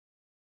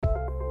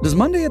Does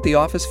Monday at the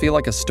office feel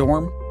like a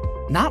storm?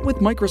 Not with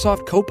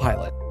Microsoft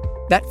Copilot.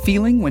 That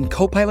feeling when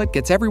Copilot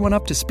gets everyone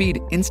up to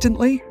speed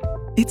instantly?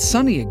 It's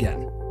sunny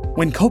again.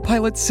 When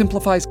Copilot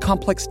simplifies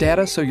complex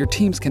data so your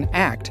teams can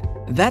act,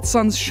 that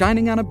sun's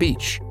shining on a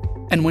beach.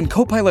 And when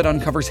Copilot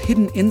uncovers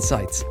hidden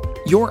insights,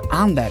 you're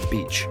on that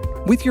beach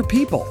with your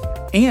people,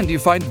 and you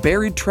find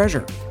buried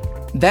treasure.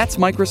 That's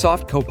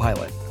Microsoft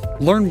Copilot.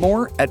 Learn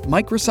more at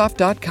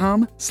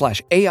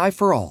Microsoft.com/AI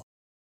for all.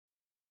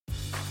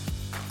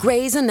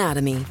 Grey's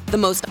Anatomy, the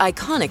most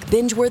iconic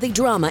binge-worthy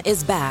drama,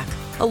 is back,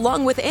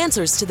 along with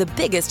answers to the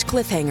biggest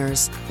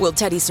cliffhangers. Will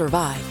Teddy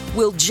survive?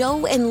 Will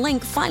Joe and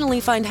Link finally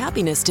find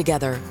happiness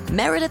together?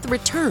 Meredith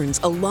returns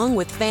along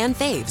with fan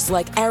faves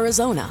like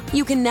Arizona.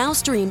 You can now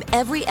stream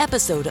every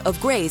episode of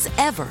Grey's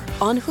ever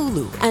on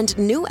Hulu, and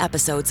new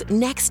episodes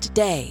next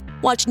day.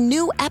 Watch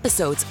new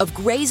episodes of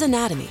Grey's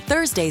Anatomy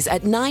Thursdays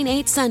at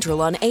 9/8 Central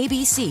on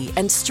ABC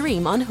and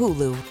stream on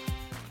Hulu.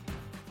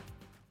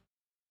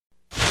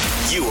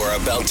 You are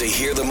about to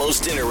hear the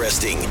most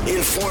interesting,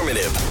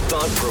 informative,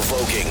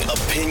 thought-provoking,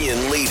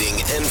 opinion-leading,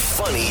 and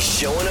funny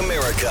show in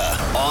America.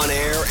 On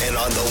air and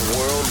on the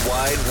World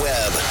Wide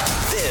Web.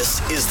 This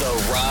is the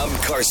Rob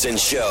Carson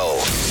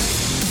Show.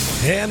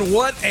 And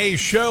what a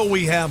show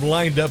we have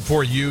lined up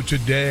for you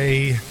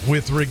today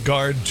with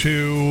regard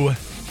to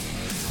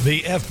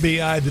the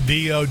FBI, the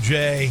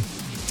DOJ,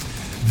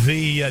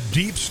 the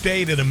deep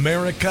state in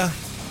America,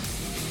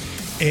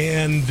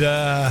 and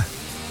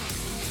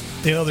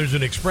you know, there's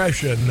an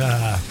expression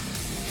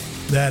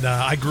that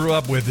I grew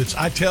up with. It's,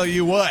 I tell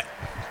you what.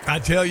 I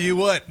tell you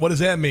what. What does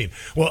that mean?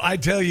 Well, I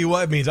tell you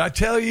what means, I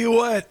tell you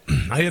what.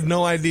 I had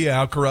no idea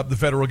how corrupt the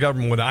federal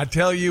government was. I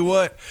tell you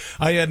what.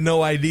 I had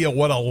no idea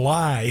what a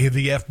lie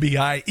the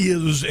FBI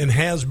is and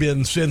has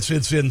been since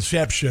its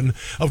inception.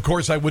 Of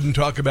course, I wouldn't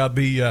talk about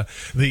the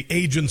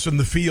agents in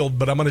the field,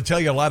 but I'm going to tell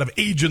you a lot of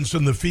agents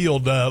in the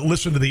field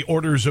listened to the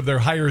orders of their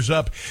higher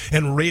up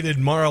and raided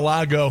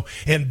Mar-a-Lago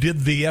and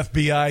did the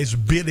FBI's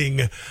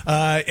bidding.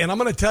 And I'm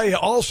going to tell you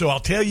also,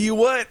 I'll tell you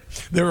what,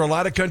 there are a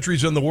lot of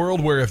countries in the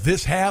world where if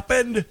this happened,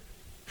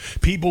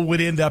 people would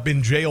end up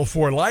in jail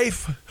for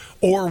life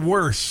or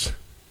worse.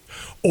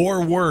 Or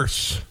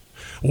worse.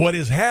 What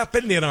has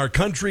happened in our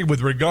country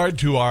with regard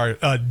to our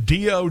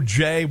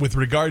DOJ, with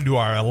regard to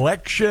our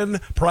election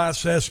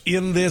process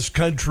in this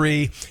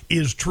country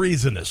is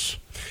treasonous.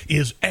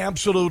 Is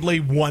absolutely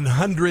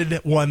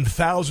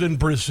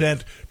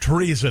 1,000%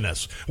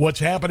 treasonous. What's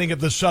happening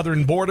at the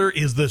southern border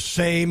is the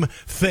same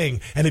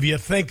thing. And if you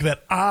think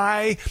that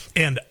I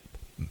and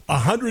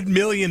 100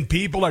 million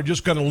people are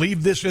just going to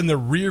leave this in the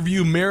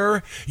rearview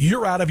mirror,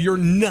 you're out of your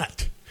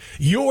nut.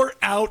 You're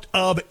out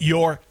of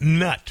your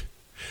nut.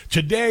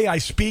 Today, I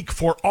speak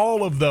for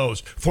all of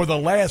those for the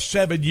last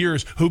 7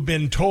 years who've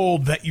been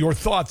told that your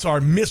thoughts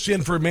are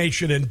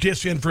misinformation and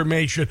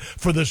disinformation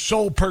for the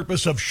sole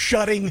purpose of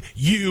shutting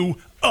you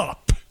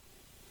up.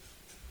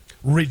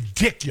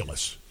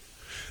 Ridiculous.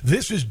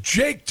 This is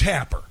Jake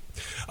Tapper.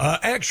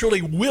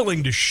 Actually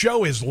willing to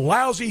show his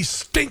lousy,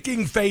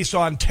 stinking face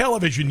on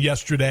television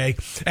yesterday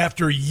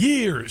after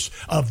years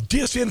of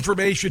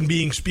disinformation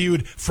being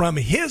spewed from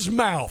his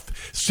mouth,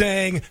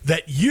 saying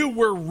that you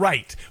were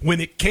right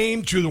when it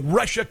came to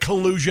Russia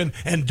collusion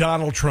and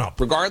Donald Trump.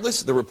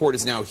 Regardless, the report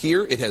is now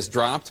here. It has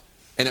dropped,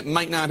 and it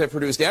might not have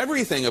produced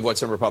everything of what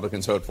some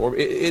Republicans hoped for.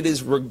 It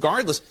is,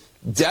 regardless,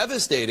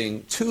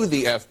 devastating to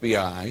the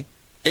FBI,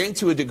 and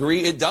to a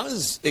degree, it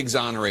does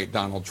exonerate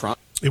Donald Trump.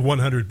 It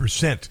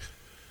 100%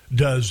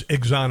 does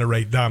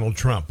exonerate Donald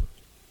Trump.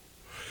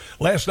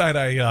 Last night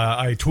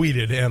I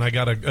tweeted, and I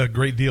got a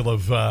great deal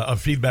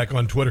of feedback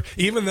on Twitter,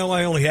 even though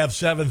I only have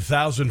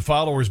 7,000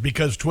 followers,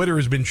 because Twitter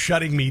has been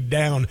shutting me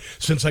down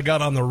since I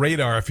got on the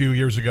radar a few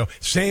years ago.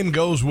 Same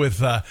goes with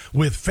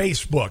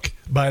Facebook,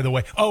 by the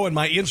way. Oh, and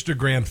my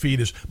Instagram feed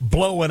is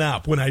blowing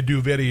up when I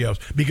do videos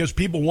because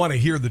people want to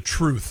hear the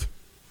truth.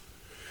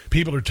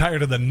 People are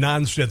tired of the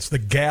nonsense, the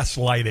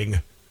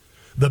gaslighting,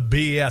 the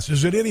BS.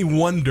 Is it any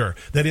wonder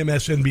that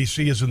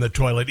MSNBC is in the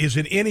toilet? Is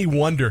it any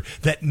wonder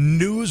that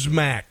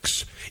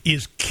Newsmax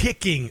is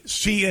kicking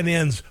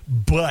CNN's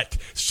butt?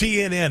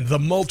 CNN, the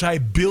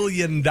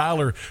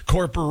multi-billion-dollar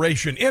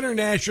corporation,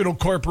 international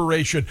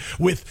corporation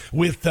with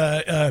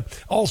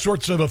all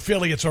sorts of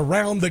affiliates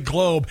around the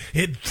globe.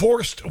 It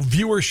forced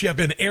viewership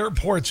in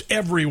airports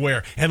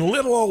everywhere. And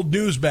little old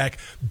Newsmax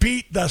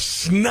beat the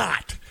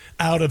snot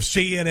out of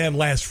CNN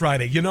last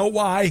Friday. You know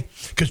why?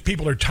 Because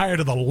people are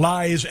tired of the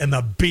lies and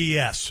the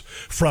BS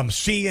from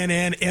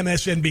CNN,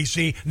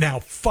 MSNBC, now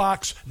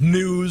Fox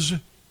News.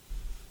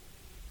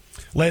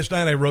 Last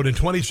night I wrote, in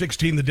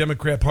 2016, the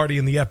Democrat Party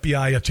and the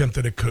FBI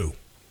attempted a coup.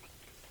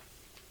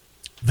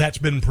 That's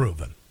been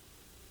proven.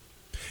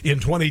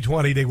 In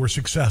 2020, they were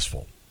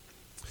successful.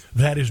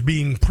 That is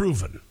being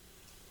proven.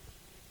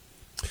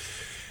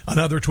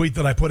 Another tweet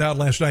that I put out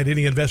last night,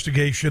 any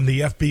investigation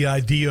the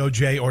FBI,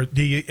 DOJ, or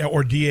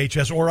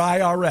DHS, or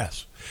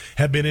IRS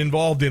have been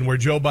involved in where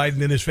Joe Biden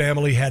and his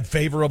family had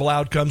favorable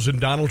outcomes and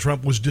Donald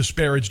Trump was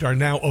disparaged are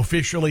now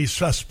officially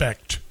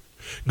suspect,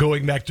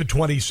 going back to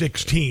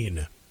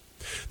 2016.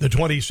 The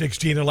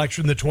 2016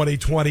 election, the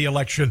 2020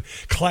 election,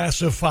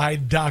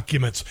 classified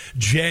documents,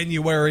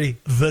 January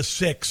the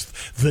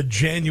 6th, the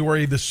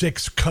January the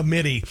 6th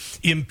committee,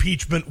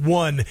 impeachment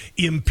 1,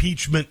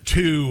 impeachment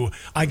 2.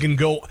 I can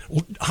go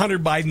Hunter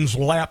Biden's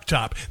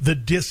laptop, the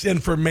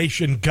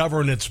Disinformation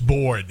Governance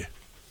Board.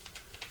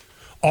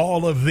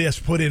 All of this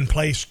put in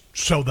place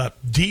so the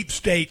deep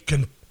state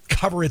can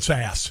cover its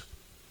ass.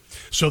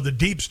 So the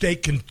deep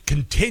state can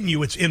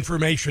continue its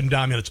information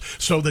dominance.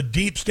 So the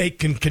deep state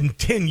can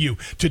continue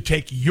to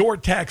take your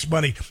tax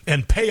money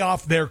and pay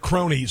off their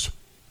cronies.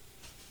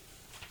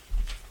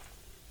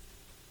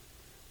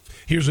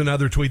 Here's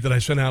another tweet that I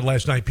sent out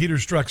last night. Peter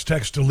Strzok's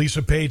text to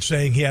Lisa Page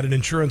saying he had an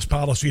insurance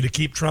policy to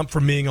keep Trump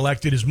from being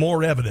elected is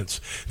more evidence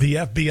the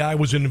FBI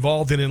was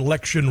involved in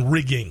election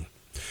rigging.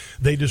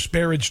 They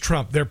disparaged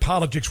Trump. Their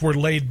politics were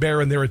laid bare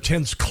and their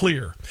intents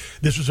clear.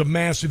 This was a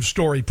massive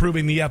story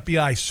proving the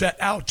FBI set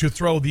out to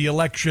throw the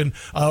election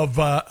of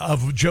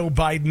Joe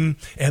Biden,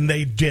 and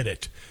they did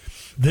it.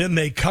 Then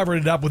they covered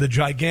it up with a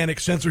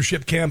gigantic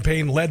censorship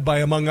campaign led by,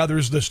 among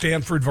others, the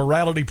Stanford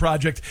Virality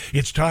Project.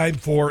 It's time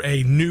for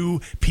a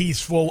new,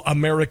 peaceful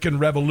American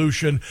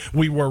revolution.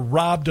 We were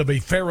robbed of a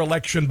fair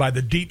election by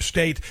the deep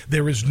state.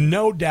 There is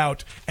no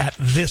doubt at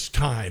this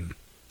time.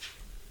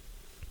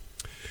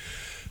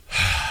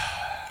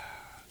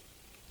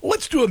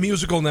 Let's do a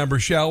musical number,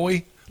 shall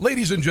we?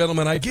 Ladies and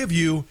gentlemen, I give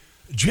you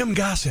Jim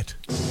Gossett.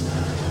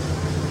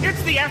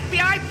 It's the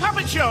FBI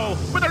Puppet Show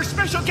with our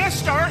special guest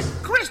star,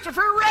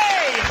 Christopher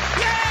Ray.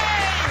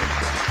 Yay!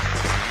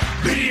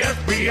 The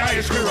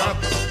FBI screw up,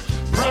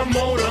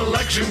 promote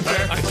election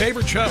theft. My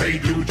favorite show. They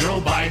do Joe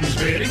Biden's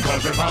bidding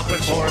because they're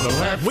puppets for the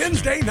left.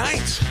 Wednesday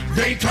nights.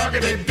 They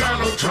targeted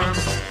Donald Trump.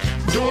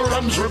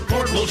 Durham's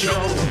report will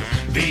show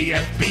the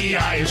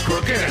FBI is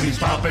crooked and these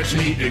puppets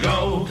need to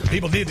go.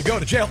 People need to go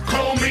to jail.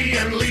 Comey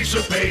and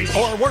Lisa Page.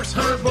 Or worse.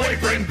 Her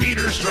boyfriend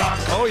Peter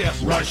Strzok. Oh,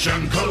 yes.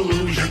 Russian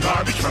collusion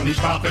garbage from these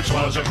puppets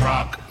was a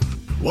crock.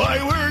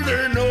 Why were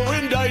there no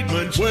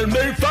indictments when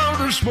they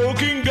found a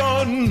smoking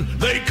gun?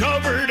 They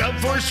covered up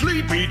for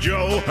Sleepy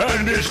Joe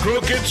and his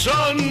crooked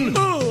son.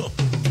 Ugh.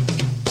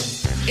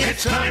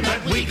 It's time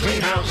that we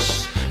clean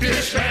house.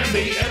 Disband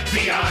the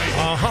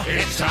FBI.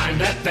 It's time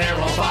that they're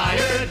all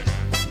fired.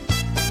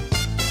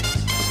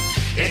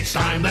 It's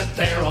time that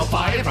they're all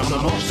fired from the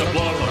most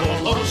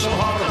deplorable, oh so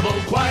horrible,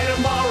 quite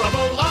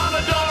immoral,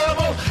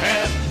 unadorable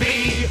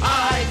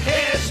FBI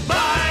is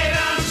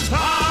Biden's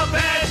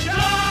puppet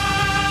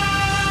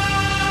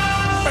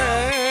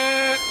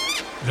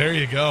show. There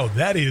you go.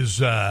 That is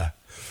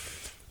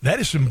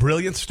some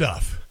brilliant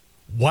stuff.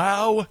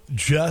 Wow,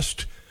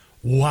 just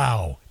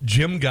wow.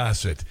 Jim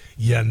Gossett,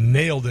 you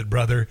nailed it,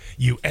 brother.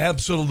 You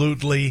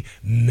absolutely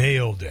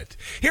nailed it.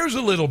 Here's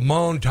a little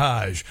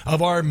montage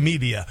of our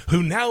media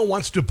who now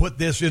wants to put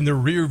this in the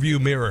rearview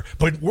mirror,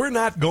 but we're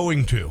not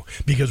going to,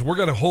 because we're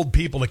going to hold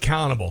people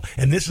accountable,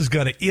 and this is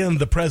going to end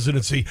the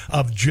presidency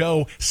of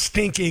Joe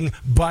stinking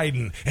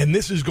Biden, and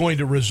this is going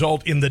to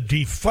result in the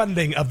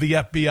defunding of the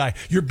FBI.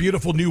 Your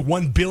beautiful new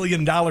 $1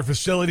 billion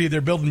facility they're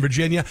building in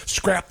Virginia,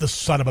 scrap the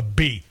son of a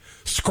bee.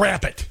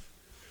 Scrap it.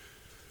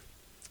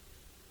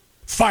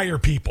 Fire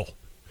people.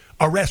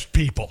 Arrest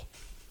people.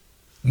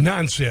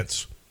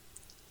 Nonsense.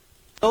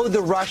 Oh,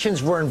 the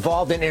Russians were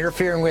involved in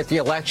interfering with the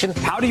election.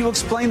 How do you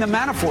explain the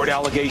Manafort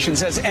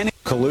allegations as any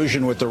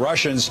collusion with the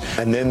Russians?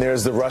 And then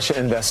there's the Russia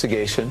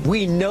investigation.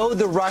 We know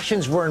the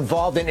Russians were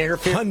involved in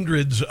interfering.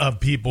 Hundreds of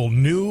people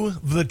knew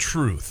the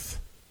truth,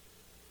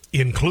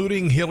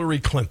 including Hillary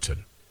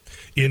Clinton,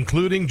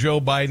 including Joe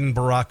Biden,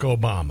 Barack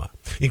Obama,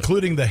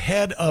 including the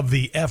head of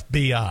the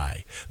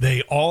FBI.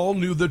 They all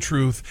knew the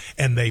truth,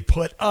 and they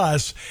put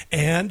us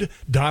and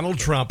Donald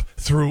Trump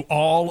through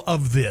all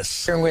of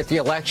this. With the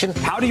election.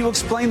 How do you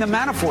explain the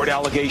Manafort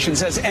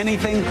allegations as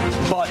anything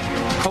but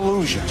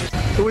collusion?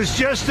 It was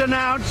just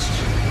announced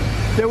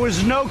there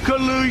was no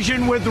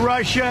collusion with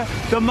Russia.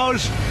 The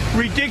most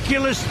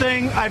ridiculous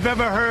thing I've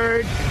ever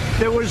heard.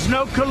 There was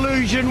no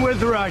collusion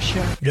with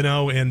Russia. You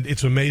know, and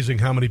it's amazing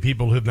how many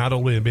people have not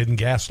only been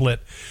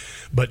gaslit,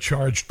 but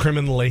charged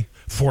criminally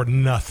for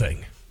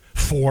nothing.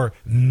 For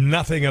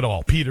nothing at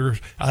all. Peter,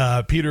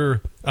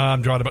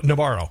 I'm drawing about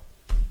Navarro,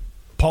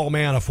 Paul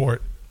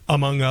Manafort,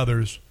 among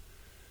others.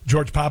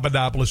 George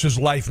Papadopoulos, his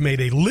life made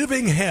a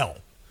living hell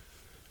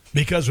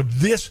because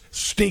of this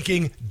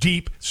stinking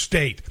deep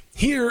state.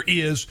 Here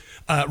is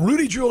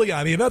Rudy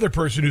Giuliani, another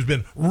person who's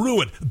been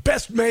ruined.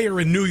 Best mayor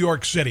in New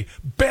York City.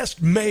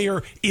 Best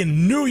mayor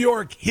in New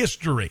York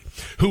history.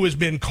 Who has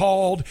been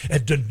called a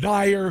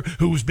denier.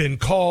 Who's been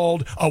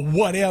called a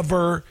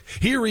whatever.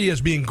 Here he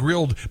is being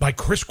grilled by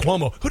Chris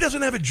Cuomo, who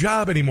doesn't have a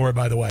job anymore,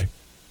 by the way.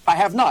 I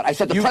have not. I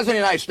said the President of the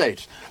United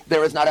States.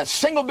 There is not a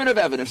single bit of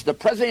evidence the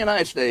President of the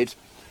United States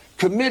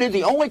committed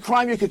the only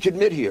crime you could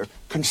commit here,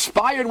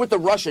 conspired with the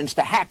Russians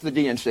to hack the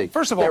DNC.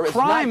 First of all,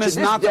 crime is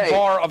not the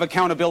bar of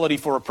accountability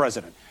for a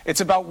president.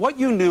 It's about what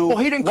you knew,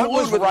 what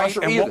was right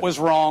and what was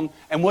wrong,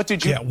 and what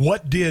did you... Yeah,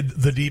 what did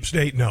the deep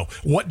state know?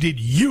 What did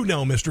you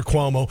know, Mr.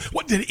 Cuomo?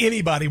 What did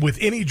anybody with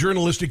any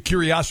journalistic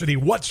curiosity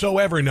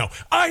whatsoever know?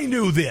 I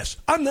knew this.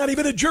 I'm not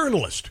even a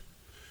journalist.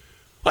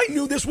 I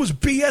knew this was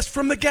BS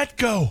from the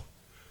get-go.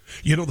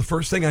 You know, the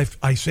first thing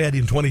I said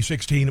in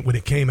 2016 when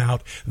it came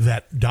out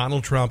that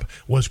Donald Trump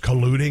was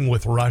colluding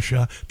with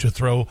Russia to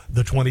throw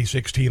the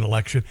 2016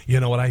 election, you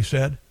know what I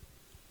said?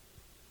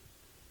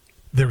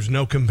 There's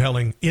no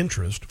compelling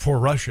interest for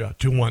Russia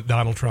to want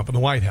Donald Trump in the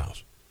White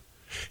House.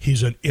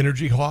 He's an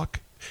energy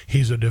hawk.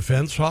 He's a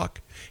defense hawk.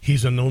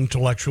 He's an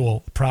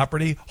intellectual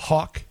property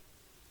hawk.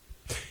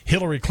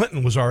 Hillary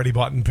Clinton was already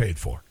bought and paid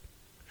for.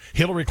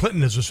 Hillary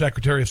Clinton, as the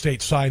Secretary of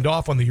State, signed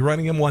off on the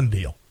Uranium One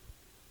deal,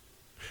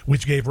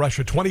 which gave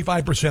Russia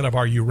 25% of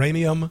our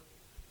uranium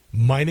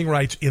mining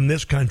rights in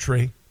this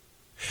country.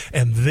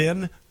 And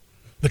then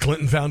the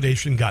Clinton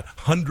Foundation got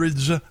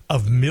hundreds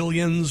of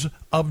millions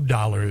of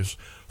dollars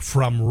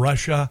from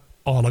Russia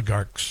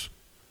oligarchs.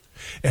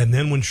 And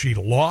then when she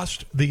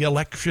lost the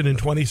election in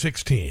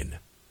 2016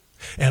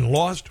 and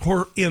lost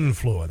her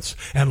influence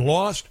and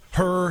lost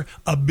her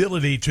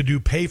ability to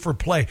do pay for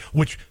play,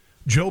 which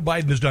Joe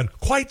Biden has done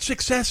quite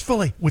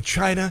successfully with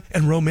China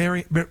and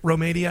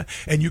Romania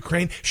and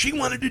Ukraine, she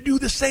wanted to do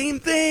the same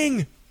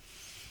thing.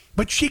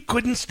 But she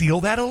couldn't steal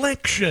that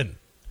election.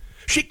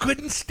 She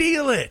couldn't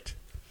steal it.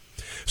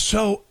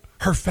 So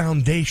her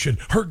foundation,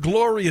 her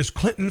glorious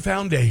Clinton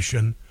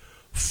Foundation,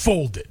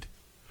 folded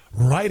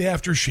right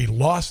after she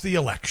lost the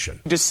election.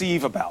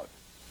 Deceive about.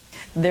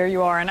 There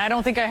you are. And I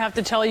don't think I have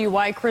to tell you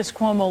why Chris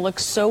Cuomo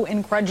looks so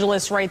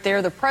incredulous right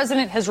there. The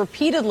president has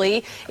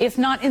repeatedly, if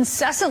not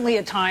incessantly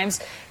at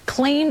times,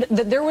 claimed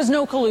that there was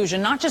no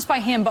collusion, not just by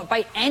him, but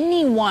by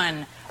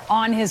anyone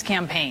on his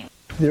campaign.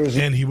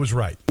 And he was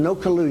right. No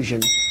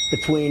collusion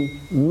between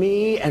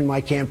me and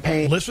my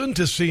campaign. Listen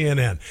to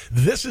CNN.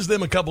 This is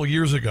them a couple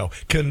years ago,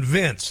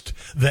 convinced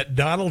that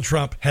Donald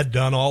Trump had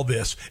done all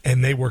this,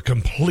 and they were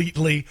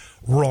completely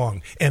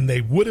wrong. And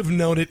they would have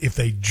known it if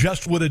they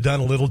just would have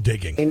done a little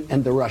digging.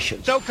 And the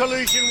Russians. No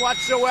collusion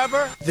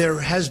whatsoever? There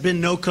has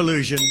been no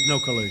collusion. No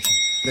collusion.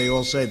 They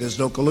all say there's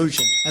no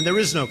collusion, and there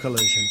is no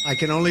collusion. I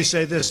can only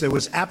say this. There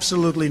was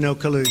absolutely no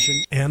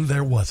collusion. And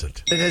there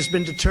wasn't. It has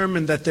been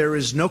determined that there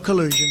is no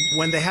collusion.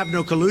 When they have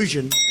no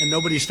collusion, and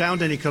nobody's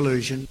found any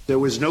collusion, there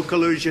was no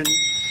collusion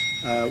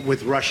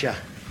with Russia,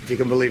 if you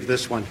can believe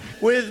this one.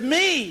 With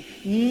me,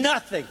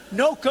 nothing.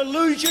 No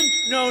collusion,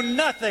 no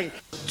nothing.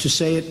 To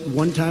say it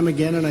one time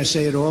again, and I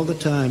say it all the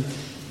time,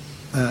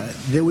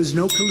 there was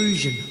no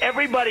collusion.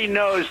 Everybody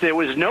knows there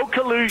was no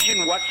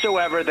collusion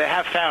whatsoever. They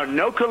have found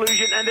no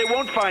collusion, and they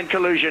won't find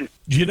collusion.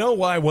 Do you know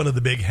why one of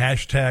the big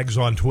hashtags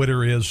on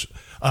Twitter is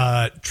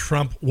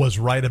Trump was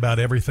right about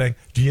everything?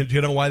 Do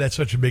you know why that's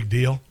such a big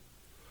deal?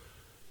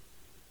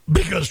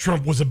 Because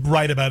Trump was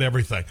right about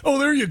everything. Oh,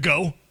 there you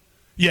go.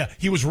 Yeah,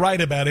 he was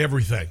right about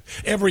everything.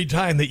 Every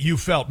time that you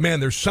felt, man,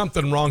 there's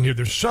something wrong here.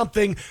 There's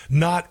something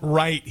not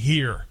right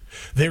here.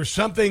 There's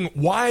something,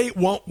 why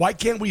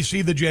can't we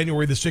see the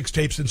January the 6th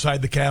tapes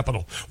inside the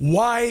Capitol?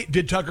 Why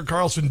did Tucker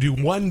Carlson do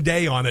one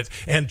day on it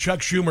and Chuck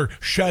Schumer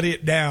shut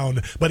it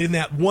down? But in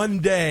that one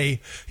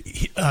day,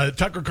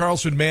 Tucker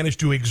Carlson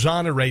managed to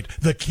exonerate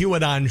the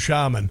QAnon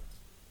shaman.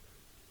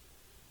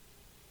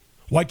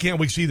 Why can't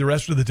we see the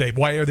rest of the tape?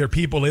 Why are there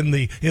people in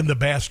the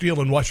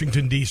Bastille in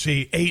Washington,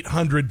 D.C.,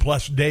 800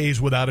 plus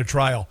days without a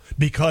trial?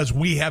 Because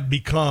we have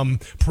become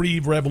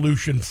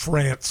pre-revolution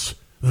France.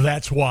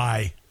 That's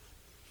why.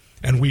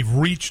 And we've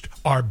reached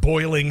our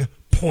boiling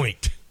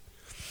point.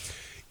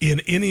 In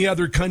any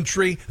other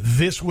country,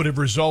 this would have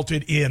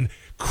resulted in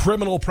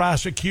criminal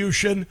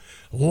prosecution,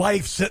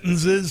 life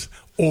sentences,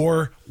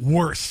 or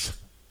worse.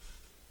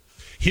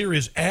 Here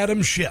is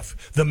Adam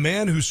Schiff, the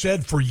man who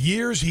said for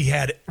years he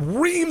had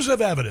reams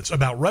of evidence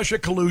about Russia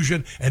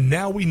collusion, and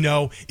now we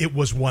know it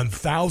was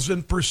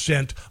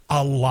 1,000%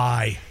 a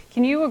lie.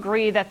 Can you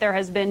agree that there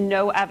has been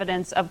no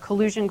evidence of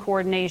collusion,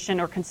 coordination,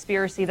 or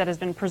conspiracy that has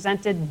been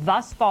presented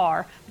thus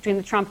far between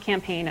the Trump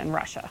campaign and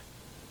Russia?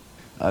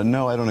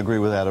 No, I don't agree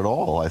with that at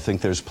all. I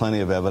think there's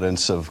plenty of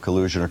evidence of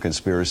collusion or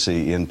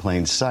conspiracy in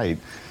plain sight.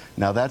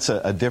 Now, that's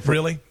a different...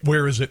 Really?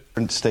 Where is it?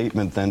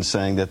 ...statement than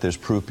saying that there's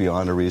proof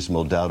beyond a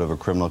reasonable doubt of a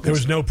criminal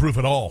conspiracy. There was no proof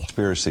at all.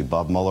 Conspiracy.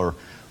 Bob Mueller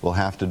will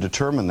have to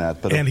determine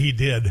that. But and he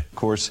did. Of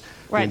course,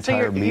 right, the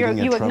entire so meeting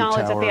you at Trump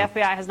acknowledge Tower, that the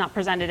FBI has not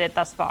presented it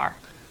thus far?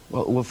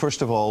 Well,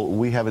 first of all,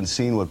 we haven't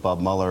seen what Bob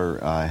Mueller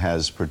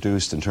has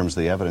produced in terms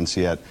of the evidence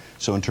yet.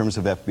 So in terms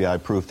of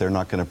FBI proof, they're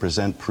not going to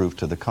present proof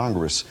to the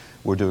Congress.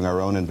 We're doing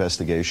our own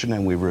investigation,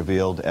 and we've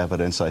revealed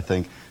evidence, I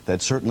think,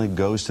 that certainly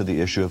goes to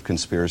the issue of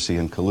conspiracy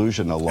and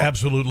collusion.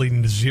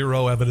 Absolutely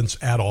zero evidence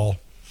at all.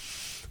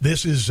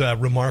 This is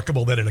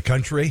remarkable that in a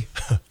country,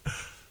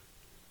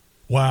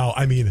 wow,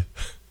 I mean,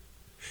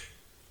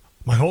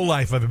 My whole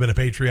life I've been a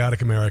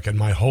patriotic American.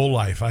 My whole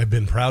life I've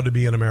been proud to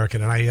be an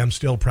American, and I am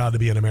still proud to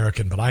be an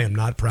American, but I am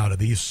not proud of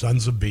these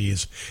sons of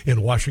bees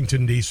in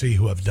Washington, D.C.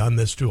 who have done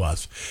this to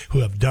us, who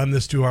have done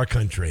this to our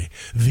country.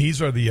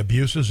 These are the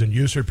abuses and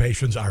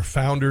usurpations our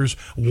founders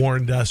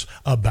warned us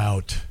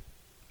about.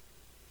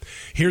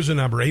 Here's a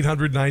number,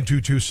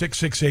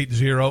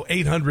 800-922-6680,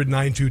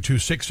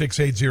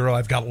 800-922-6680.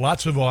 I've got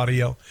lots of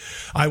audio.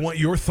 I want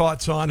your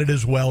thoughts on it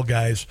as well,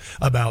 guys,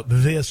 about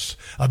this,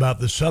 about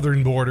the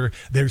southern border.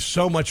 There's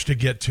so much to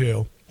get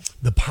to.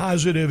 The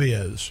positive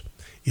is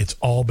it's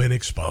all been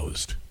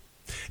exposed.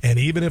 And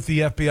even if the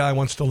FBI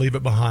wants to leave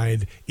it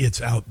behind,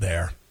 it's out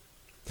there.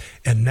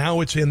 And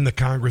now it's in the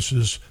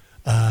Congress's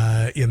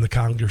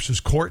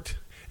court.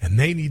 And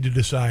they need to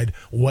decide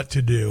what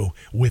to do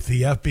with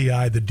the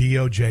FBI, the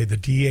DOJ, the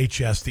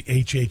DHS, the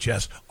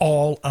HHS,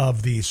 all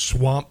of these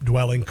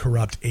swamp-dwelling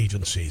corrupt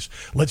agencies.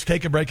 Let's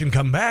take a break and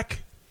come back.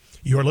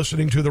 You're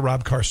listening to The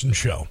Rob Carson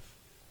Show.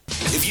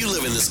 If you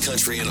live in this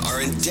country and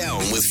aren't down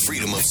with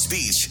freedom of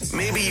speech,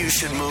 maybe you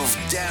should move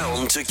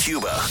down to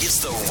Cuba. It's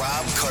The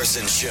Rob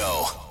Carson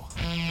Show.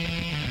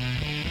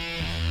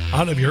 I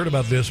don't know if you heard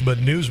about this, but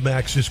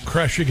Newsmax is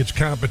crushing its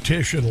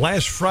competition.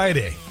 Last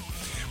Friday,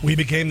 we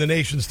became the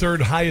nation's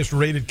third highest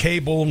rated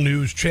cable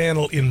news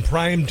channel in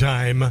prime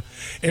time.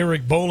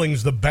 Eric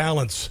Bolling's The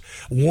Balance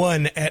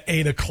won at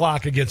 8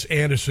 o'clock against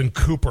Anderson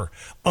Cooper.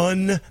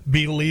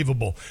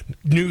 Unbelievable.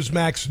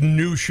 Newsmax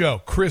new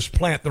show, Chris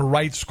Plant, The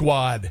Right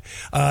Squad,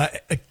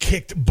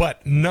 kicked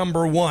butt,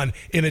 #1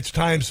 in its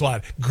time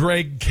slot.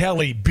 Greg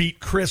Kelly beat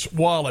Chris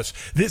Wallace.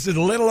 This is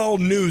little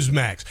old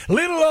Newsmax.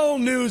 Little old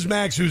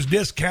Newsmax who's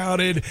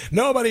discounted.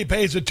 Nobody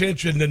pays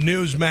attention to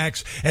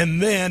Newsmax. And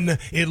then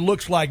it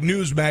looks like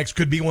Newsmax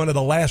could be one of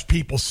the last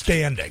people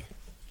standing,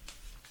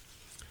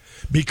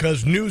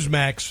 because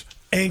Newsmax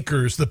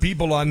anchors, the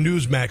people on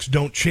Newsmax,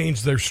 don't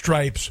change their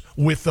stripes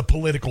with the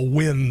political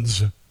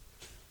winds.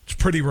 It's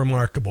pretty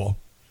remarkable,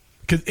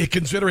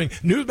 considering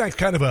Newsmax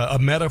kind of a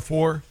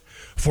metaphor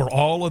for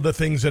all of the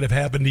things that have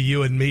happened to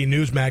you and me.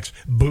 Newsmax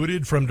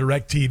booted from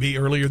DirecTV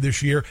earlier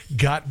this year,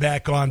 got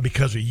back on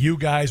because of you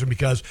guys and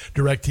because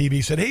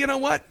DirecTV said, hey, you know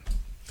what?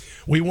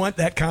 We want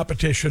that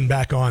competition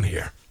back on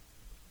here.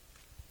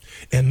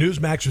 And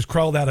Newsmax has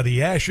crawled out of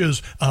the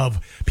ashes of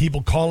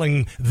people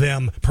calling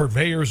them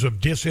purveyors of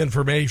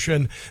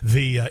disinformation.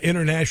 The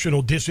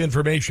International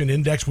Disinformation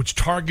Index, which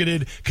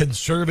targeted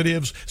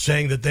conservatives,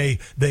 saying that they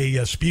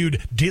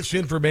spewed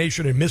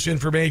disinformation and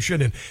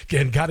misinformation and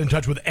got in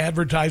touch with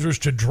advertisers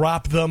to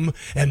drop them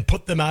and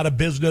put them out of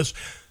business.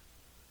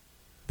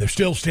 They're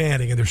still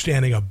standing, and they're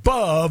standing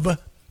above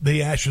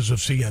the ashes of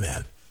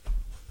CNN.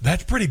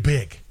 That's pretty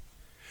big,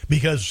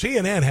 because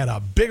CNN had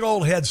a big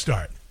old head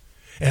start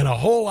and a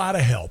whole lot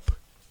of help.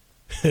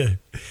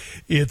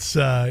 It's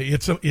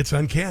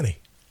uncanny.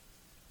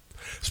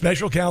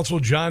 Special counsel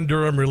John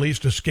Durham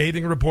released a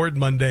scathing report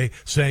Monday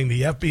saying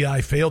the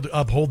FBI failed to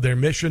uphold their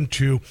mission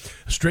to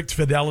strict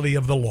fidelity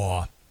of the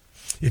law.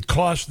 It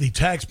cost the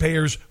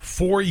taxpayers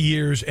 4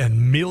 years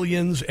and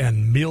millions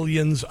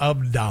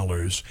of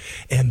dollars.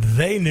 And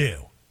they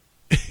knew.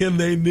 And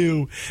they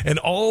knew, and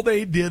all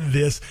they did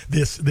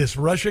this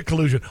Russia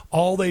collusion,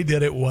 all they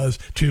did it was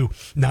to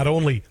not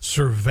only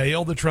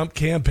surveil the Trump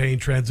campaign,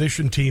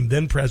 transition team,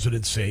 then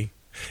presidency,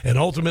 and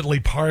ultimately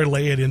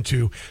parlay it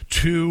into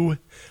 2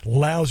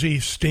 lousy,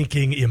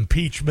 stinking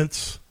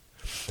impeachments,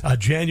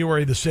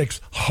 January the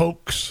 6th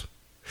hoax,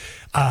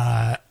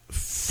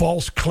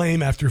 false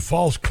claim after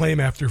false claim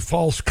after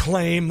false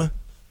claim,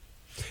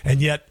 and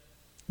yet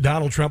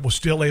Donald Trump was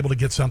still able to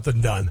get something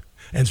done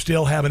and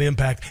still have an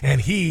impact,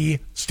 and he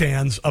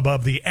stands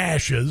above the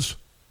ashes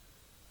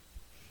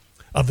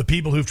of the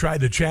people who've tried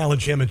to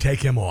challenge him and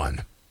take him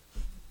on.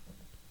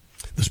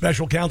 The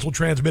special counsel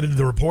transmitted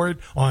the report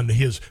on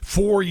his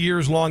 4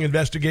 years long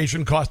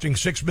investigation costing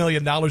 $6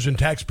 million in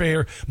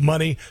taxpayer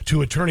money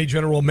to Attorney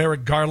General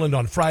Merrick Garland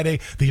on Friday.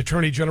 The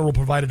Attorney General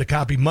provided a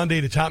copy Monday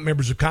to top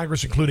members of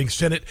Congress, including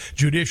Senate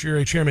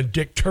Judiciary Chairman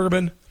Dick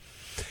Durbin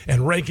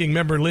and Ranking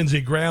Member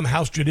Lindsey Graham,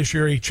 House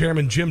Judiciary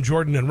Chairman Jim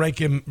Jordan, and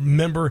Ranking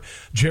Member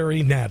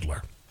Jerry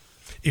Nadler.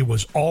 It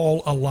was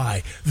all a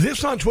lie.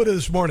 This on Twitter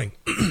this morning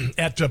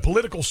at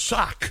Political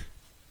Sock.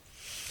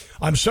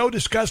 I'm so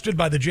disgusted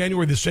by the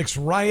January the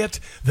 6th riot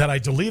that I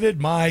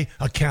deleted my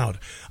account.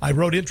 I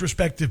wrote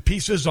introspective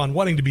pieces on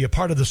wanting to be a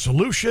part of the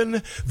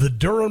solution. The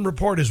Durham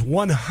report is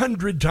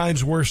 100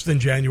 times worse than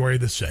January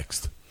the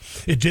 6th.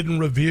 It didn't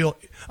reveal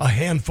a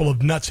handful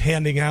of nuts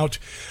handing out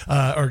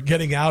or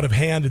getting out of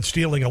hand and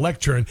stealing a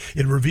lectern.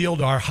 It revealed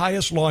our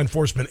highest law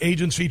enforcement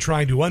agency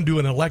trying to undo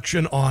an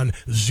election on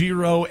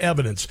zero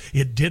evidence.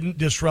 It didn't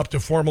disrupt a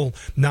formal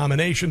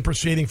nomination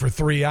proceeding for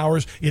 3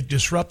 hours. It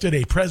disrupted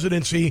a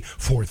presidency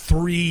for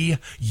 3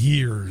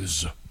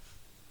 years.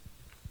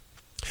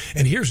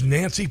 And here's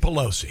Nancy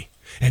Pelosi,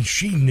 and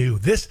she knew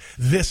this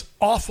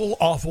awful,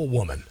 awful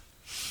woman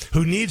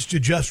who needs to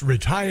just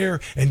retire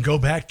and go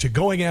back to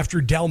going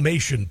after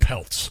Dalmatian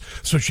pelts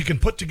so she can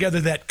put together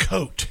that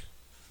coat.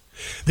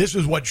 This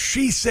is what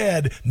she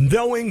said,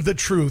 knowing the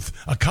truth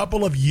a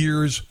couple of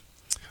years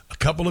a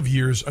couple of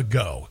years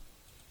ago.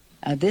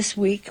 This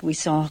week, we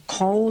saw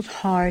cold,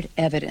 hard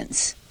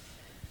evidence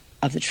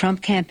of the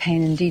Trump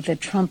campaign, indeed the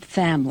Trump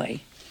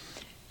family,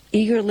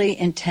 eagerly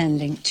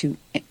intending to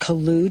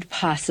collude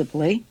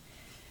possibly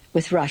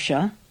with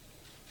Russia,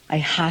 a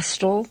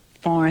hostile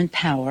foreign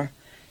power,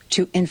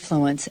 to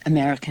influence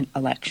American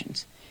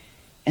elections.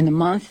 In the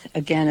month,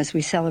 again, as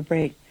we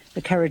celebrate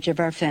the courage of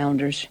our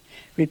founders,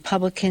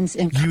 Republicans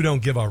in You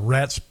don't give a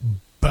rat's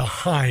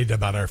behind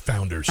about our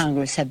founders.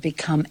 Congress have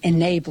become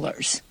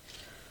enablers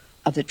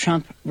of the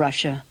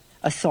Trump-Russia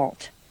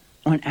assault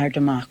on our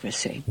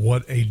democracy.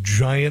 What a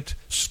giant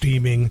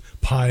steaming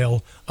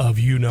pile of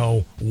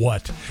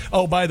you-know-what.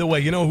 Oh, by the way,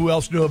 you know who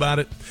else knew about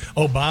it?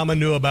 Obama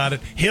knew about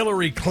it.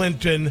 Hillary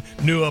Clinton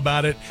knew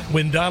about it.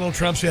 When Donald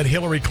Trump said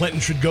Hillary Clinton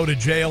should go to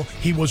jail,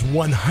 he was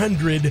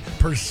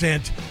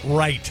 100%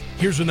 right.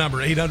 Here's the number,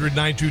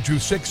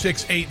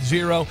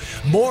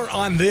 800-922-6680. More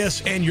on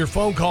this and your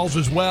phone calls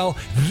as well.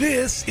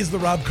 This is the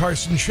Rob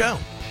Carson Show.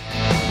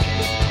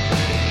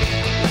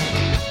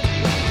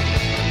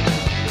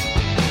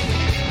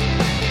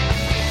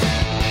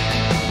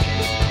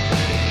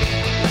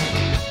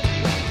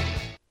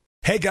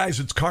 Hey guys,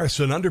 it's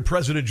Carson. Under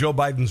President Joe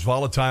Biden's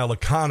volatile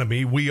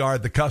economy, we are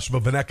at the cusp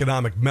of an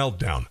economic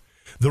meltdown.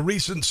 The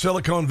recent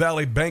Silicon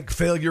Valley Bank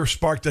failure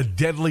sparked a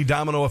deadly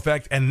domino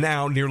effect, and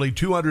now nearly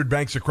 200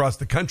 banks across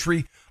the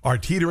country are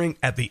teetering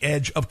at the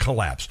edge of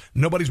collapse.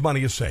 Nobody's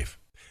money is safe.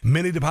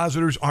 Many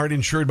depositors aren't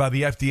insured by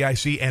the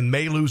FDIC and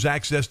may lose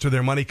access to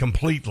their money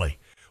completely.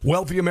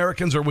 Wealthy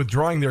Americans are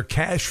withdrawing their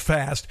cash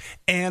fast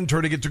and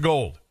turning it to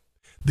gold.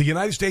 The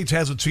United States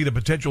hasn't seen a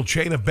potential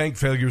chain of bank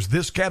failures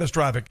this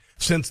catastrophic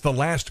since the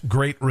last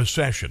Great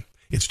Recession.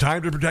 It's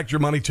time to protect your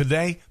money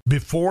today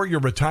before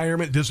your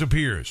retirement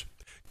disappears.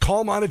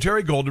 Call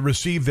Monetary Gold to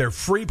receive their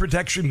free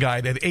protection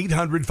guide at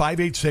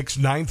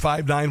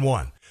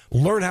 800-586-9591.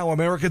 Learn how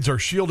Americans are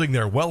shielding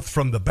their wealth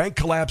from the bank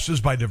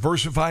collapses by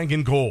diversifying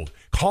in gold.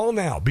 Call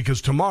now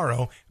because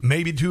tomorrow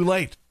may be too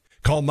late.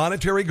 Call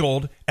Monetary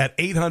Gold at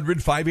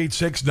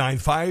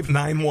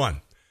 800-586-9591.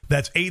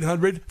 That's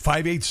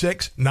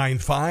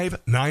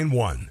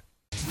 800-586-9591.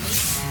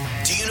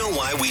 Do you know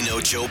why we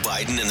know Joe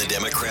Biden and the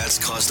Democrats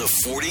caused a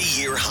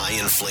 40-year high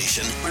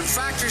inflation? When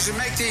factories that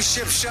make these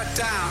ships shut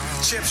down.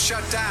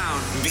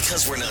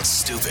 Because we're not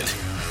stupid.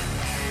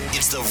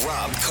 It's the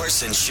Rob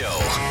Carson Show.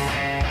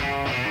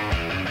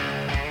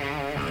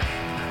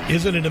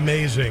 Isn't it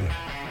amazing?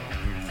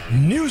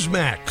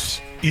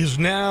 Newsmax is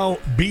now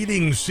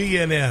beating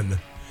CNN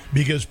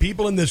because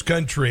people in this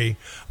country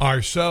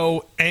are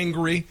so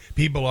angry.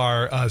 People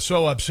are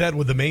so upset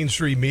with the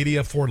mainstream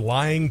media for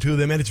lying to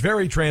them. And it's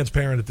very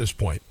transparent at this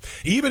point.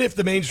 Even if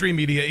the mainstream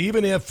media,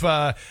 even if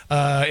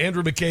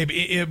Andrew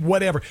McCabe,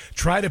 whatever,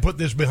 try to put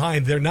this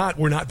behind, we're not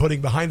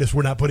putting behind us.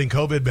 We're not putting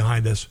COVID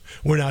behind us.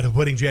 We're not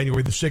putting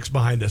January the 6th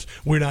behind us.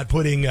 We're not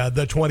putting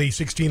the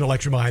 2016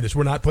 election behind us.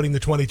 We're not putting the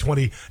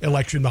 2020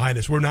 election behind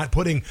us. We're not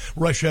putting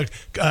Russia,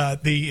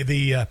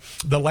 the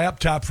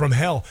laptop from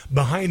hell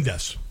behind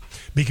us.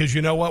 Because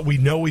you know what? We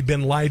know we've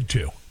been lied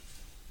to.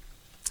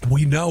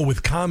 We know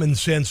with common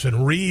sense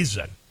and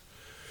reason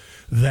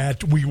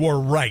that we were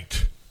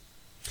right.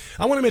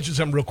 I want to mention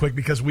something real quick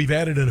because we've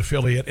added an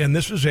affiliate, and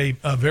this is a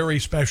very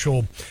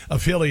special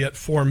affiliate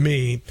for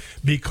me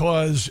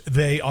because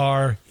they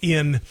are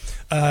in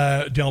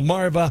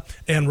Delmarva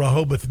and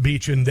Rehoboth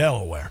Beach in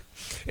Delaware.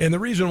 And the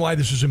reason why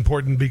this is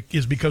important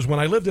is because when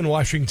I lived in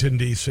Washington,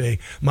 D.C.,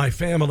 my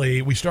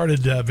family, we started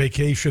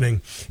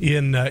vacationing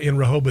in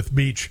Rehoboth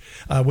Beach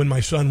when my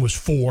son was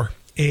 4.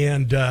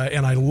 And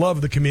I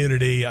love the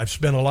community. I've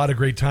spent a lot of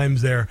great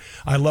times there.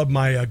 I love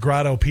my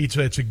grotto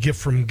pizza. It's a gift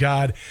from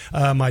God.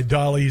 My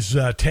Dolly's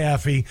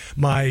taffy,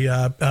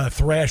 my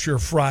Thrasher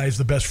fries,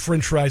 the best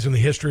French fries in the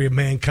history of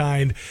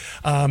mankind.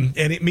 And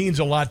it means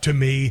a lot to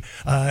me.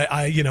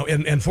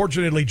 And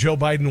fortunately, Joe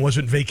Biden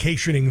wasn't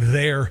vacationing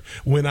there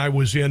when I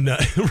was in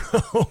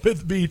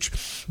Rehoboth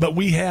Beach. But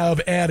we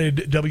have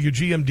added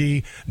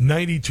WGMD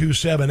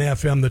 92.7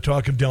 FM, the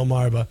Talk of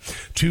Delmarva,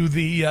 to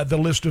the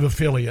list of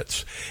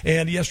affiliates.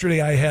 And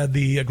yesterday I had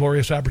the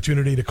glorious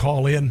opportunity to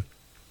call in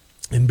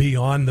and be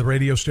on the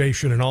radio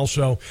station and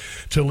also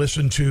to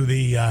listen to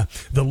the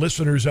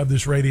listeners of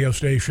this radio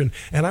station.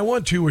 And I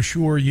want to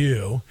assure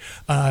you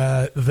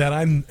that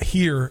I'm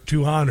here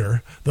to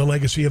honor the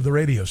legacy of the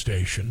radio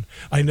station.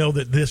 I know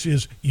that this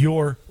is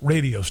your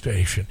radio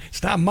station.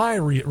 It's not my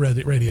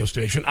radio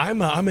station.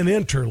 I'm an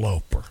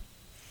interloper.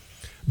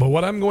 But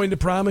what I'm going to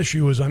promise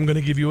you is I'm going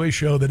to give you a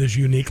show that is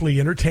uniquely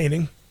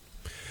entertaining,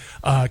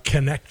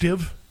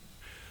 connective,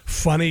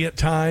 funny at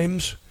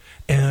times,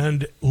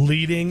 and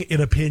leading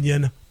in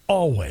opinion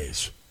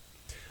always.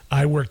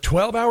 I work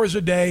 12 hours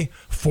a day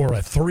for a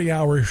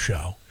 3-hour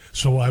show,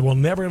 so I will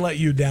never let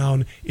you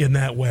down in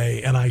that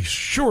way, and I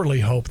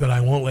surely hope that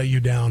I won't let you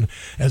down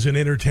as an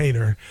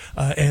entertainer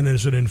and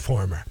as an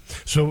informer.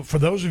 So for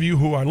those of you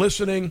who are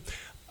listening,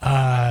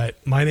 my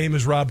name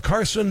is Rob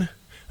Carson.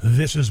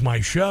 This is my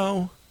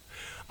show.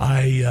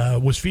 I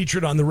was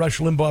featured on the Rush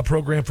Limbaugh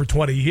program for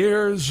 20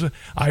 years.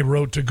 I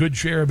wrote a good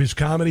share of his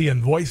comedy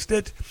and voiced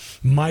it.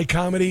 My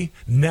comedy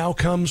now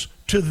comes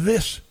to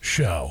this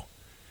show,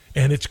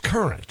 and it's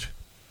current.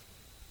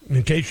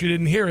 In case you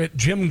didn't hear it,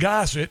 Jim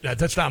Gossett,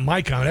 that's not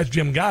my comedy, that's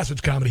Jim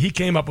Gossett's comedy. He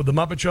came up with the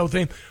Muppet Show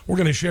theme. We're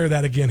going to share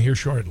that again here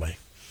shortly.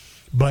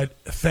 But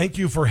thank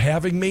you for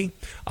having me.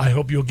 I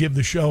hope you'll give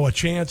the show a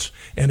chance.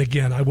 And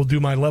again, I will do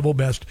my level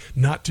best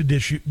not to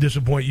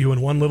disappoint you in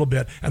one little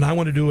bit. And I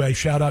want to do a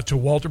shout out to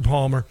Walter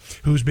Palmer,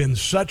 who's been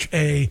such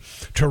a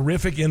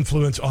terrific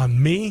influence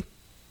on me,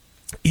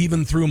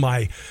 even through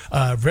my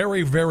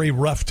very, very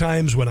rough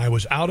times when I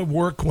was out of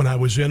work, when I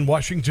was in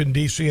Washington,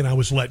 D.C., and I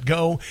was let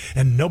go,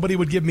 and nobody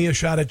would give me a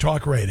shot at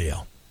talk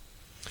radio.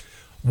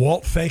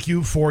 Walt, thank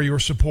you for your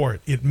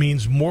support. It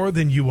means more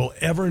than you will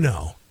ever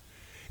know.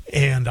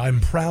 And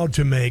I'm proud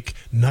to make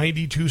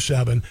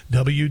 92.7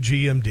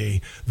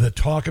 WGMD, the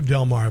Talk of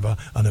Delmarva,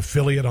 an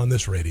affiliate on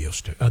this radio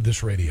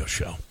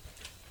show.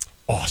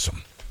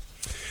 Awesome.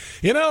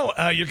 You know,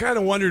 you kind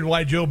of wondered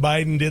why Joe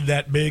Biden did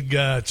that big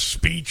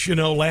speech,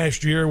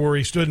 last year where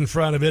he stood in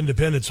front of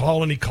Independence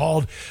Hall and he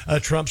called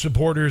Trump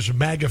supporters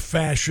MAGA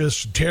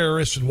fascists,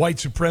 terrorists, and white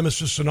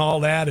supremacists and all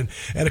that. And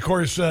of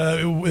course,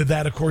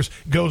 that, of course,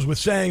 goes with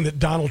saying that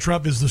Donald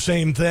Trump is the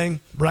same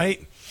thing,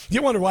 right?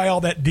 You wonder why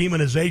all that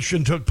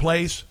demonization took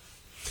place?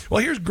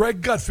 Well, here's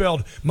Greg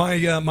Gutfeld,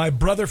 my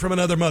brother from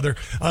another mother,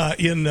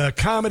 in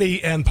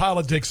comedy and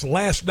politics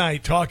last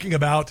night talking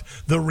about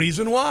the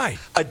reason why.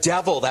 A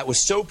devil that was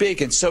so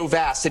big and so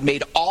vast, it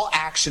made all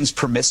actions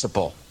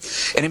permissible.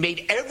 And it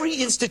made every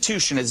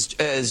institution, as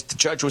the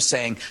judge was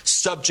saying,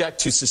 subject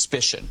to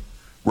suspicion.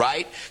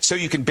 Right? So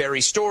you can bury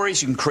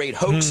stories, you can create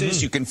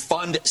hoaxes, you can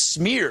fund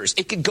smears.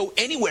 It can go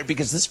anywhere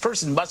because this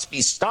person must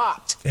be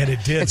stopped. And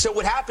it did. And so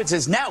what happens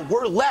is now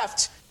we're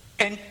left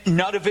and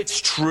none of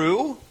it's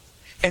true.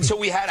 And so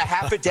we had a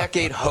half a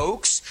decade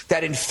hoax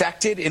that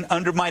infected and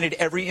undermined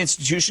every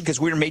institution because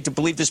we were made to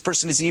believe this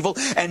person is evil.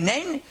 And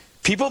then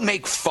people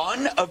make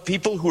fun of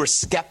people who are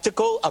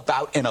skeptical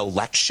about an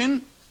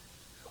election.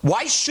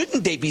 Why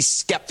shouldn't they be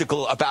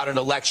skeptical about an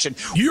election?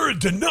 You're a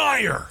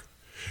denier.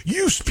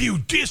 You spew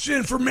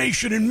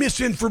disinformation and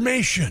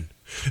misinformation.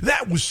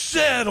 That was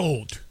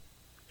settled.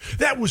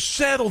 That was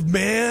settled,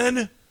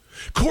 man.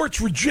 Courts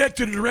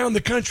rejected it around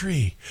the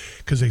country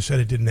because they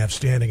said it didn't have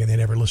standing and they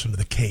never listened to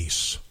the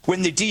case.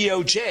 When the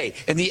DOJ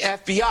and the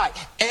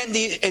FBI and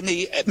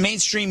the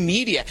mainstream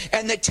media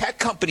and the tech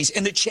companies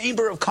and the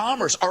Chamber of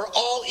Commerce are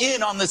all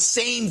in on the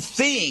same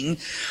thing,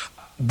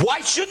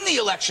 why shouldn't the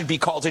election be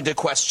called into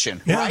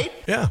question, right?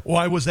 Yeah.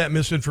 Why was that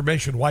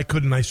misinformation? Why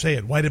couldn't I say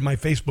it? Why did my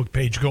Facebook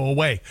page go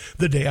away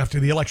the day after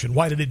the election?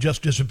 Why did it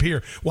just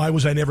disappear? Why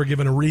was I never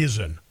given a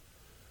reason?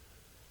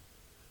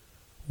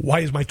 Why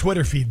has my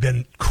Twitter feed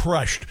been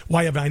crushed?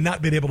 Why have I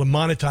not been able to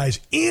monetize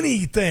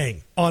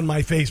anything on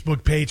my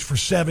Facebook page for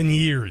 7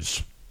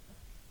 years?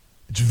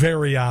 It's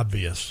very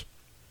obvious.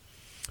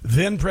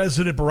 Then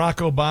President Barack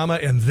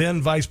Obama and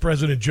then Vice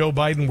President Joe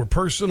Biden were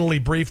personally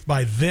briefed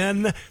by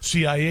then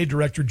CIA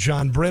Director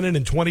John Brennan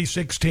in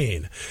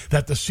 2016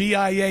 that the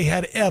CIA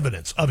had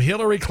evidence of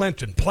Hillary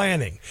Clinton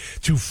planning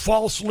to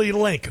falsely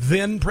link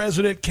then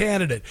President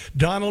candidate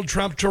Donald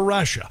Trump to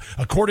Russia,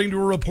 according to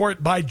a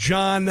report by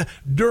John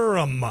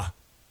Durham.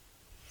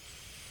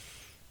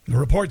 The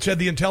report said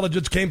the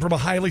intelligence came from a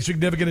highly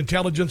significant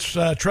intelligence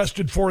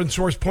trusted foreign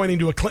source pointing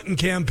to a Clinton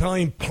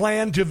campaign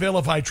plan to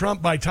vilify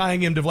Trump by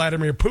tying him to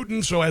Vladimir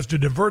Putin so as to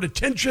divert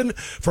attention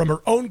from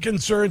her own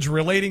concerns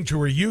relating to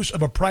her use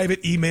of a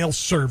private email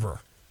server.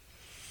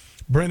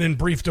 Brennan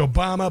briefed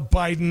Obama,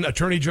 Biden,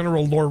 Attorney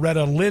General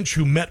Loretta Lynch,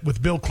 who met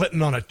with Bill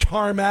Clinton on a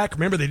tarmac.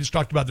 Remember, they just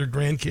talked about their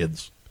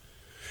grandkids.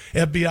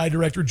 FBI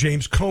Director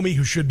James Comey,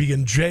 who should be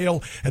in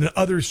jail, and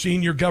other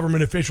senior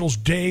government officials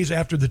days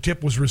after the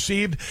tip was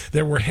received.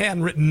 There were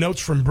handwritten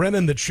notes from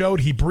Brennan that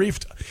showed he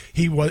briefed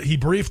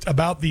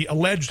about the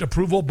alleged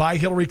approval by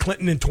Hillary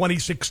Clinton in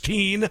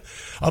 2016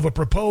 of a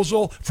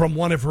proposal from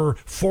one of her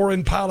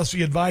foreign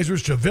policy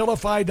advisors to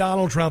vilify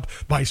Donald Trump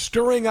by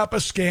stirring up a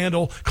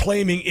scandal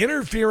claiming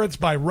interference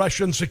by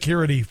Russian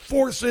security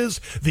forces.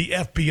 The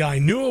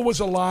FBI knew it was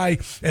a lie,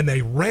 and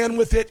they ran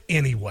with it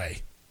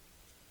anyway.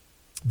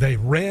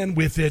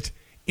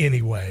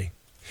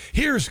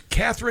 Here's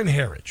Catherine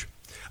Herridge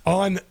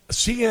on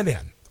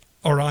CNN,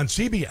 or on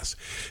CBS.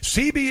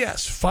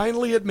 CBS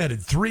finally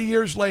admitted 3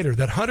 years later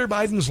that Hunter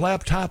Biden's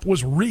laptop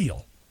was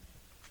real.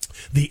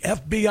 The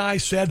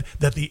FBI said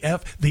that the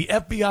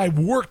FBI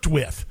worked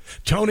with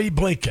Tony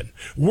Blinken,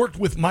 worked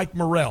with Mike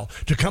Morrell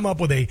to come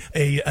up with an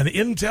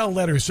intel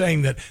letter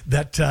saying that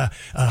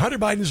Hunter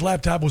Biden's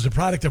laptop was a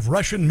product of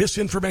Russian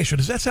misinformation.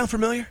 Does that sound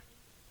familiar?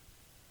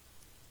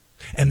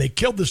 And they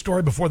killed the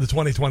story before the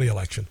 2020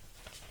 election.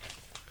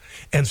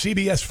 And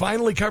CBS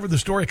finally covered the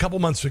story a couple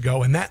months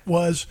ago, and that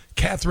was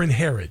Catherine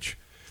Herridge.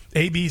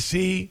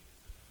 ABC,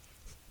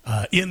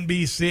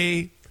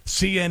 NBC,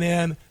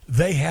 CNN,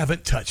 they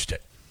haven't touched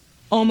it.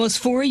 Almost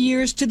 4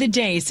 years to the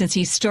day since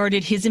he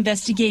started his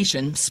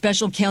investigation,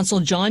 Special Counsel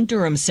John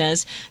Durham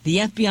says the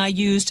FBI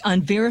used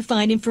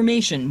unverified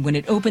information when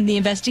it opened the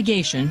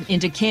investigation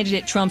into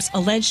candidate Trump's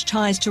alleged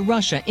ties to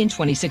Russia in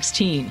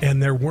 2016.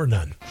 And there were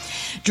none.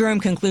 Durham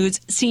concludes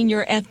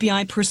senior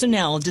FBI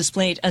personnel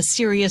displayed a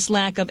serious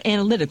lack of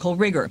analytical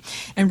rigor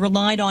and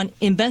relied on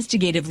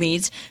investigative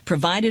leads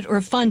provided or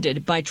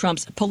funded by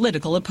Trump's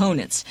political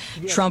opponents.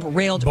 Trump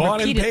railed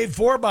bought and paid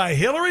for by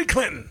Hillary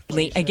Clinton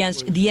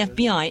against the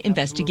FBI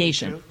investigation.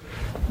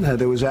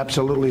 There was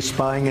absolutely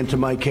spying into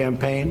my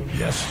campaign.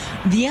 Yes.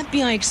 The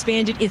FBI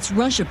expanded its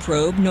Russia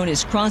probe, known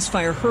as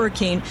Crossfire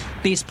Hurricane,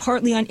 based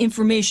partly on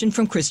information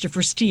from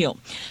Christopher Steele.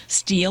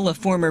 Steele, a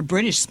former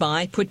British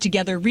spy, put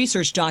together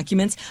research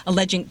documents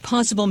alleging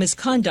possible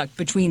misconduct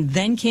between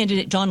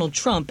then-candidate Donald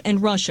Trump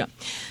and Russia.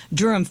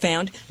 Durham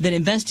found that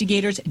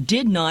investigators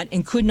did not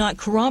and could not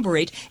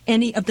corroborate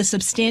any of the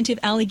substantive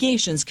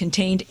allegations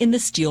contained in the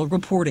Steele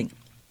reporting.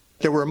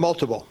 There were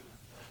multiple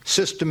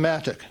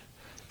systematic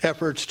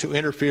efforts to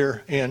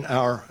interfere in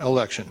our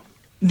election.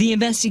 The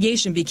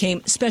investigation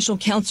became Special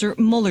Counsel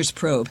Mueller's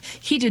probe.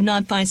 He did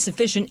not find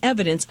sufficient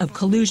evidence of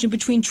collusion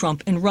between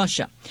Trump and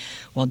Russia.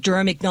 While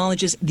Durham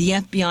acknowledges the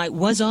FBI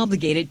was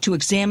obligated to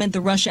examine the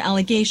Russia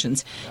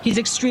allegations, he's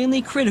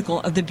extremely critical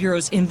of the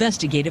Bureau's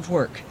investigative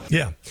work.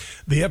 Yeah,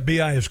 the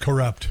FBI is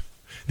corrupt.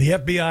 The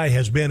FBI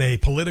has been a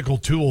political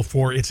tool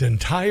for its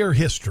entire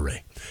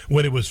history.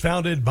 When it was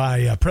founded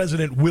by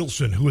President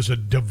Wilson, who was a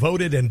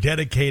devoted and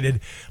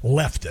dedicated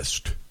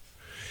leftist.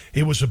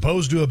 It was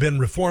supposed to have been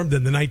reformed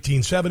in the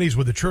 1970s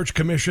with the Church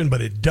Commission,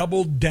 but it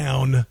doubled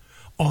down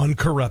on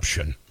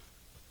corruption.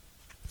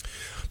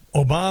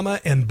 Obama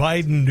and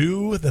Biden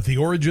knew that the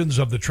origins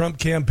of the Trump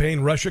campaign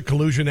Russia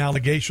collusion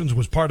allegations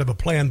was part of a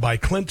plan by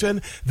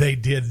Clinton. They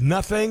did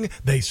nothing.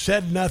 They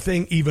said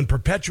nothing, even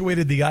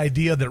perpetuated the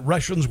idea that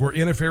Russians were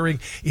interfering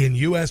in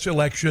U.S.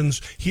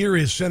 elections. Here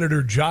is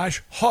Senator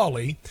Josh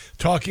Hawley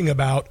talking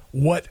about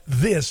what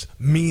this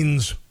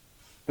means.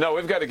 No,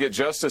 we've got to get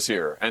justice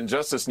here, and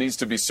justice needs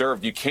to be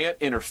served. You can't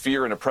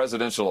interfere in a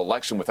presidential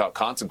election without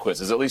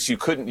consequences. At least you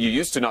couldn't. You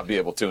used to not be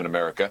able to in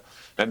America,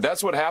 and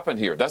that's what happened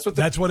here. That's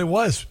what it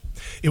was.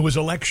 It was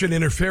election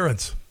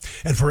interference.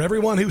 And for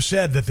everyone who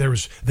said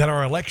that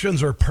our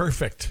elections are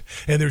perfect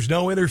and there's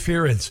no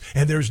interference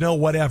and there's no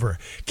whatever,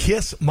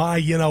 kiss my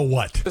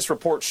you-know-what. This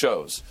report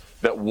shows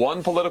that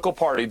one political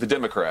party, the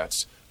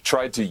Democrats,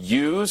 tried to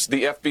use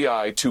the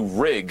FBI to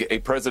rig a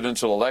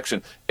presidential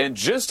election and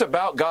just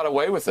about got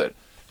away with it.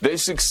 They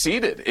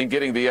succeeded in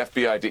getting the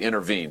FBI to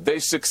intervene. They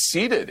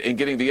succeeded in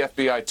getting the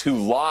FBI to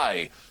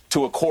lie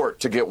to a court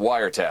to get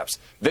wiretaps.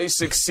 They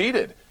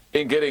succeeded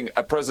in getting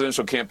a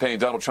presidential campaign,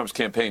 Donald Trump's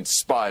campaign,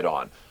 spied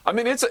on. I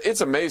mean,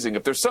 it's amazing.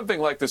 If there's something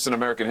like this in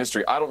American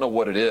history, I don't know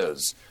what it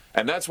is.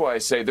 And that's why I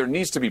say there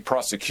needs to be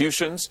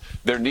prosecutions,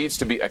 there needs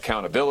to be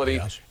accountability,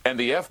 and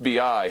the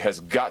FBI has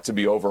got to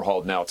be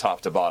overhauled now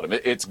top to bottom.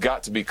 It's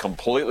got to be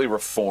completely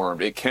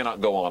reformed. It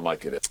cannot go on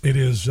like it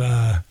is.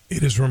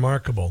 It is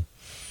remarkable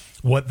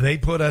what they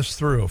put us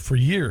through for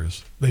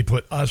years. They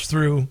put us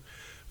through,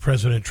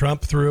 President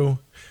Trump through.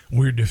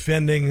 We're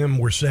defending him.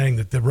 We're saying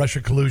that the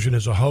Russia collusion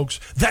is a hoax.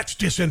 That's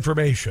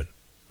disinformation.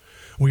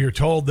 We are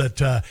told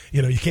that,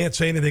 you can't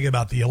say anything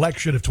about the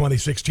election of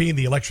 2016,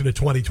 the election of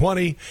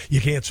 2020.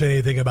 You can't say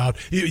anything about,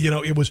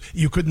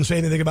 you couldn't say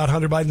anything about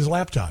Hunter Biden's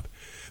laptop.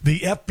 The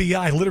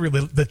FBI,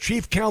 literally, the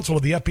chief counsel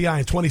of the FBI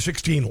in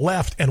 2016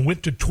 left and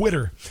went to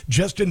Twitter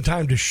just in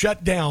time to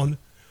shut down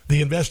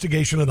the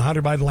investigation of the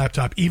Hunter Biden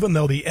laptop, even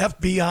though the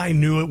FBI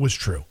knew it was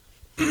true.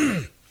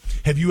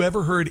 Have you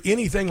ever heard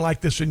anything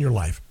like this in your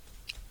life?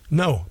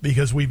 No,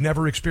 because we've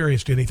never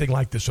experienced anything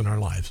like this in our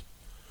lives.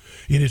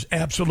 It is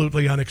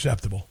absolutely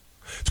unacceptable.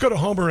 Let's go to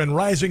Homer and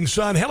Rising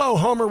Sun. Hello,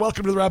 Homer.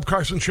 Welcome to the Rob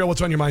Carson Show.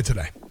 What's on your mind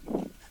today?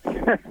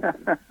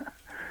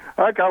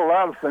 I got a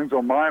lot of things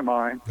on my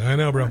mind. I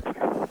know, bro.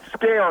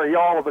 Scary.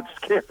 All of it's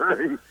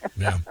scary.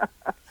 Yeah.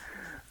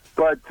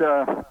 But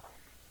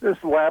this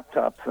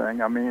laptop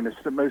thing, I mean,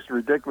 it's the most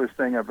ridiculous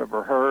thing I've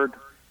ever heard.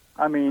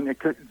 I mean,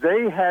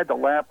 they had the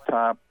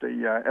laptop,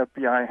 the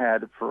FBI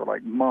had it for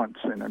like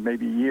months and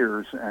maybe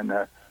years, and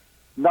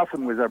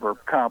nothing was ever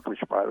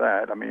accomplished by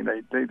that. I mean,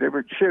 they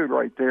showed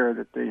right there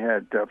that they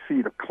had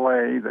feet of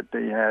clay, that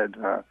they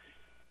had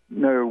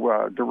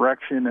no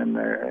direction and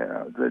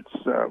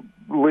that's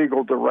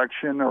legal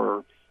direction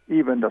or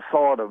even the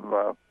thought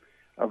of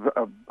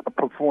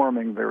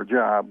performing their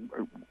job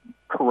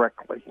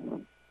correctly.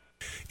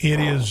 It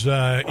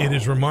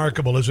is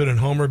remarkable, isn't it,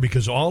 Homer?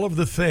 Because all of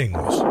the things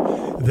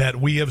that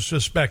we have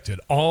suspected,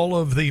 all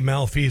of the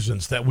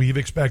malfeasance that we've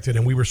expected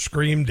and we were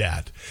screamed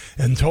at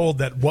and told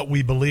that what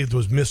we believed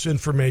was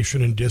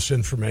misinformation and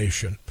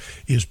disinformation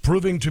is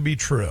proving to be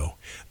true.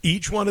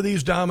 Each one of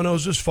these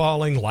dominoes is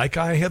falling, like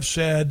I have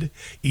said.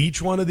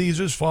 Each one of these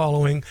is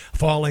falling.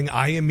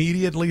 I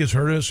immediately, as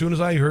soon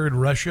as I heard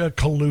Russia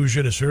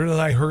collusion, as soon as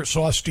I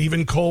saw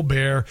Stephen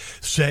Colbert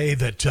say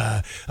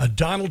that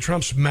Donald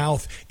Trump's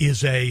mouth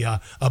is a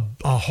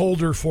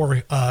holder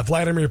for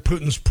Vladimir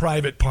Putin's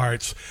private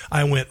parts,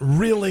 I went,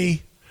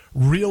 really?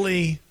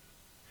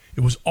 It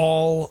It was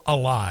all a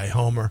lie,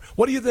 Homer.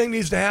 What do you think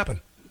needs to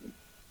happen?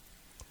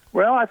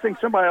 Well, I think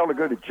somebody ought to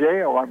go to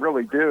jail. I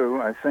really do.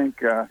 I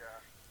think that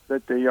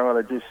they ought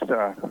to just.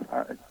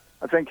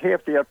 I think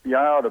half the FBI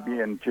ought to be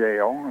in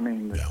jail. I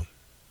mean,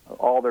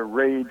 all their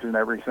raids and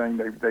everything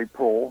they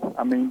pull.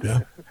 I mean,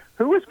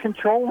 who is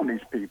controlling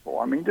these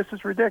people? I mean, this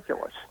is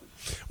ridiculous.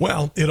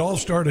 Well, it all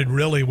started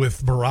really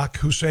with Barack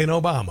Hussein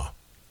Obama.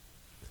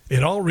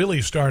 It all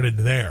really started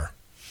there.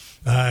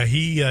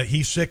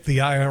 He sicked the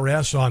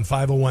IRS on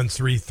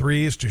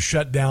 501c3s to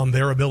shut down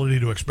their ability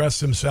to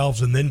express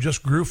themselves, and then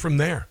just grew from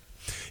there.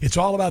 It's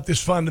all about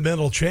this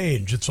fundamental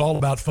change. It's all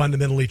about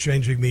fundamentally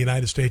changing the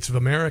United States of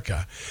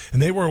America. And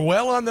they were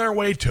well on their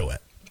way to it.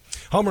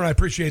 Homer, I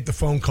appreciate the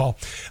phone call.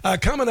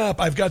 Coming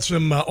up, I've got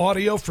some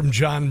audio from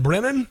John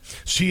Brennan,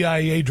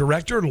 CIA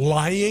director,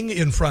 lying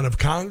in front of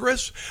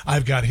Congress.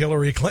 I've got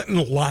Hillary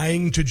Clinton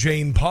lying to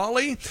Jane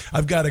Pauley.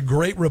 I've got a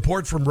great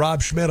report from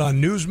Rob Schmidt on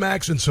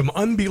Newsmax and some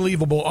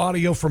unbelievable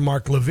audio from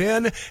Mark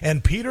Levin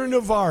and Peter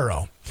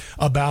Navarro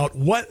about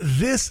what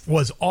this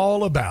was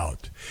all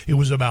about. It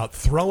was about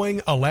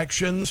throwing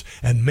elections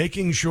and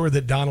making sure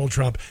that Donald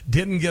Trump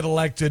didn't get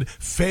elected,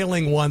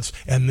 failing once,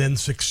 and then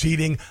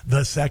succeeding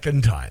the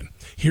second time.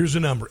 Here's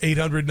a number,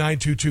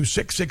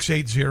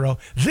 800-922-6680.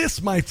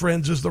 This, my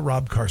friends, is the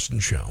Rob Carson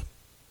Show.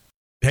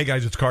 Hey,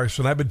 guys, it's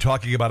Carson. I've been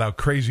talking about how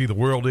crazy the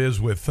world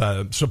is with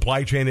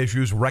supply chain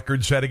issues,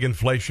 record-setting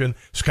inflation,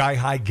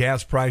 sky-high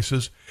gas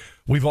prices.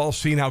 We've all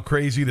seen how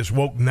crazy this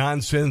woke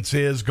nonsense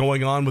is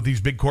going on with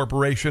these big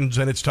corporations,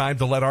 and it's time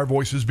to let our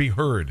voices be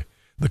heard.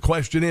 The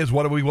question is,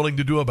 what are we willing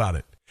to do about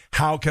it?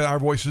 How can our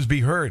voices be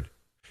heard?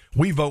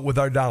 We vote with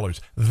our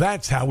dollars.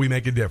 That's how we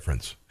make a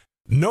difference.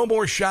 No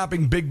more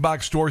shopping big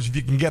box stores if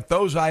you can get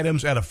those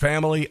items at a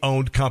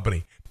family-owned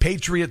company.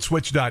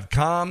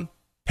 PatriotSwitch.com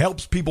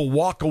helps people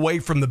walk away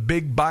from the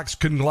big box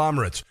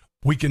conglomerates.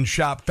 We can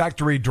shop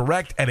factory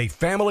direct at a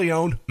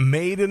family-owned,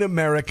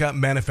 made-in-America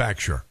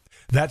manufacturer.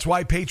 That's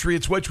why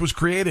Patriot Switch was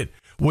created,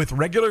 with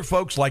regular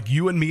folks like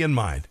you and me in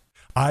mind.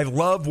 I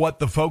love what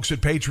the folks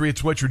at Patriot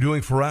Switch are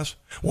doing for us.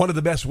 One of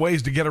the best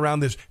ways to get around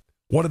this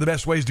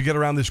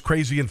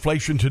crazy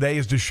inflation today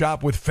is to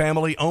shop with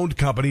family-owned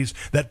companies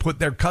that put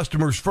their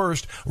customers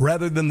first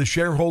rather than the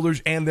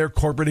shareholders and their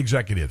corporate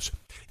executives.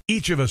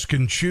 Each of us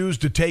can choose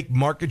to take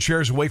market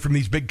shares away from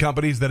these big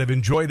companies that have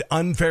enjoyed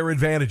unfair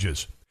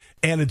advantages,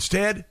 and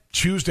instead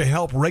choose to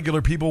help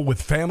regular people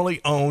with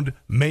family-owned,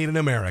 made in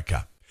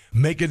America.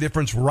 Make a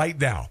difference right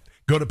now.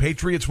 Go to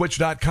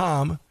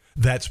PatriotSwitch.com.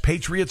 That's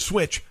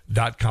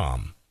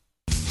PatriotSwitch.com.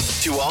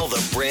 To all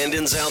the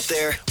Brandons out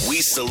there,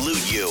 we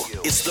salute you.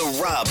 It's the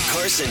Rob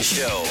Carson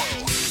Show.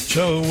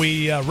 So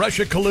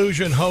Russia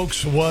collusion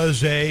hoax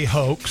was a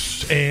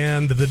hoax,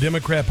 and the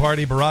Democrat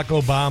Party,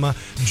 Barack Obama,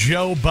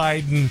 Joe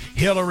Biden,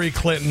 Hillary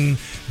Clinton,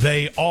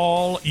 they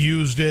all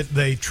used it.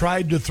 They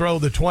tried to throw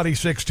the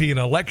 2016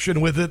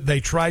 election with it. They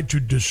tried to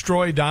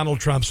destroy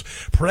Donald Trump's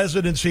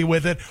presidency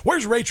with it.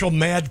 Where's Rachel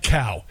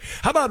Madcow?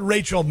 How about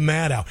Rachel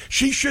Maddow?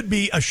 She should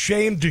be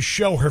ashamed to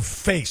show her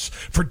face.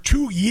 For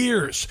 2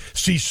 years,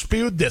 she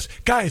spewed this.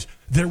 Guys,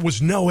 there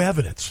was no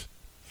evidence.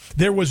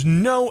 There was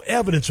no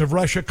evidence of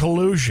Russia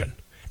collusion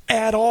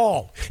at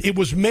all. It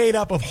was made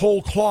up of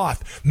whole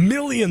cloth.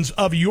 Millions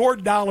of your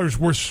dollars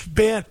were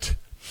spent,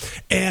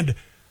 and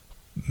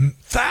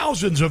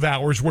thousands of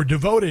hours were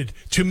devoted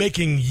to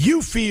making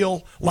you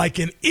feel like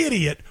an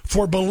idiot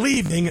for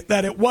believing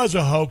that it was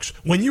a hoax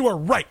when you were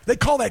right. They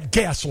call that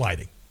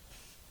gaslighting.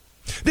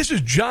 This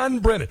is John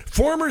Brennan,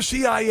 former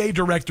CIA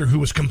director who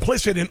was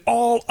complicit in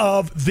all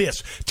of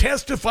this,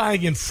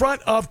 testifying in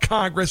front of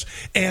Congress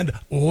and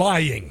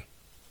lying.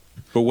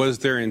 But was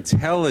there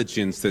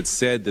intelligence that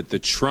said that the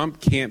Trump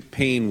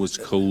campaign was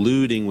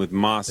colluding with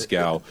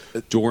Moscow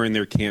during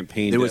their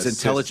campaign? There was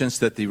intelligence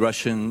that the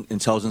Russian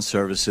intelligence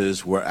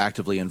services were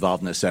actively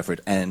involved in this effort,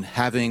 and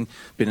having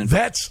been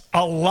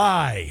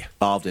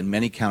involved in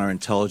many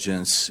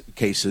counterintelligence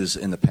cases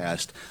in the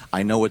past,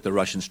 I know what the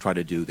Russians try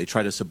to do. They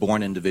try to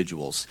suborn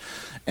individuals,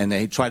 and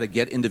they try to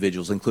get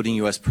individuals, including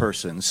U.S.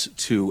 persons,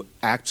 to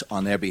act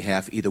on their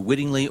behalf either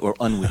wittingly or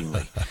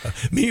unwittingly.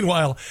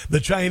 Meanwhile, the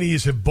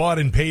Chinese have bought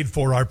and paid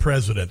for our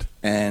president.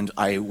 And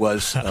I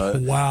was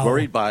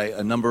worried by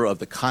a number of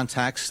the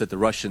contacts that the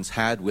Russians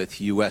had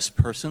with U.S.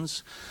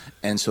 persons.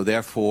 And so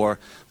therefore,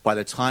 by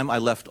the time I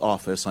left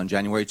office on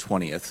January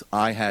 20th,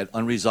 I had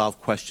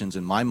unresolved questions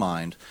in my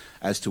mind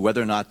as to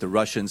whether or not the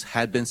Russians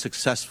had been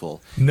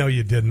successful. No,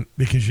 you didn't,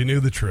 because you knew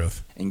the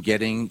truth. In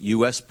getting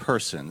U.S.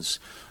 persons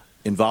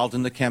involved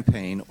in the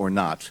campaign or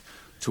not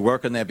to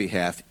work on their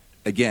behalf,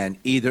 again,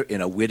 either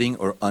in a witting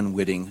or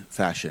unwitting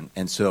fashion.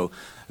 And so,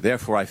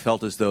 therefore, I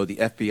felt as though the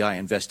FBI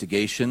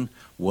investigation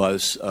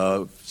was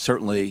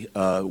certainly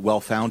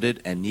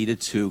well-founded and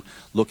needed to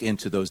look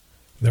into those.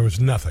 There was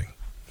nothing.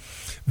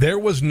 There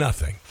was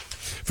nothing.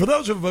 For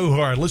those of you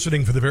who are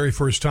listening for the very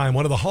first time,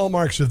 one of the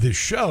hallmarks of this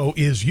show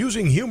is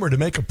using humor to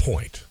make a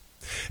point.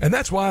 And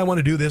that's why I want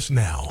to do this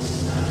now.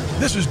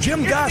 This is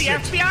Jim Gossett.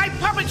 It's the FBI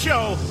Puppet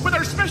Show with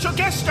our special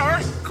guest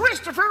star,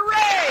 Christopher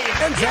Wray.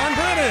 And John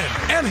Brennan.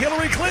 And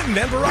Hillary Clinton.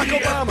 And Barack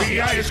Obama. The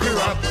FBI screw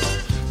up.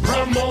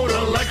 Promote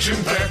election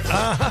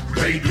theft.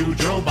 They do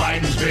Joe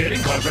Biden's bidding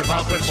because they're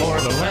puppets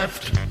for the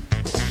left.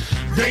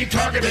 They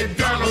targeted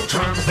Donald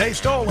Trump. They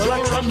stole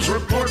elections. Trump's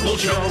report will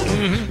show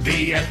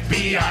the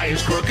FBI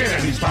is crooked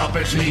and these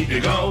puppets need to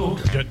go.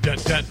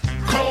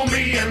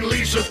 Comey and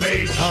Lisa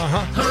Page.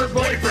 Her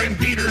boyfriend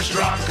Peter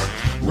Strzok.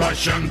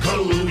 Russian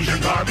collusion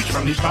garbage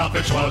from these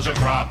puppets was a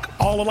crock.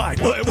 All alike.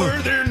 Why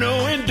were there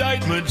no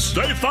indictments?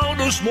 They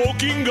found a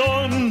smoking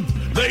gun.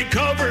 They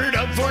covered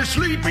up for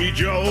Sleepy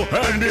Joe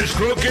and his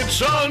crooked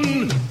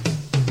son.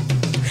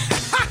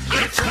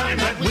 It's time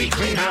that we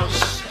clean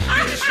house.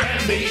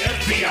 Disband the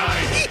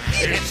FBI.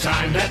 It's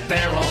time that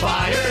they're all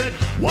fired.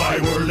 Why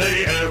were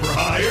they ever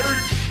hired?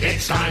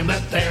 It's time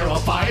that they're all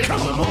fired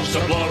from the most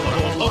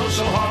deplorable, oh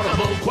so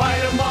horrible,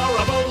 quite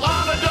immoral,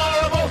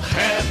 unadorable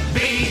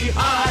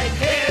FBI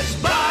is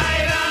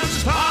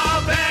Biden's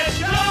puppet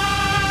show.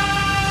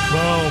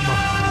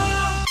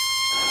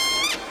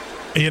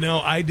 Boom. You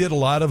know, I did a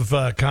lot of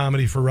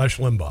comedy for Rush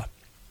Limbaugh.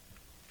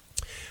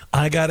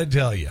 I got to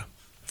tell you.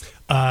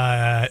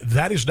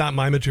 That is not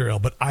my material,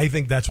 but I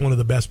think that's one of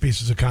the best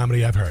pieces of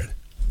comedy I've heard.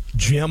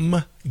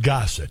 Jim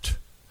Gossett.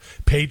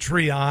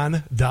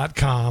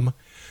 Patreon.com.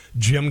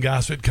 Jim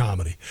Gossett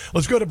Comedy.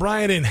 Let's go to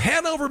Brian in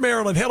Hanover,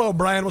 Maryland. Hello,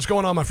 Brian. What's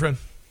going on, my friend?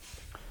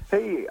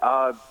 Hey,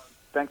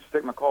 thanks for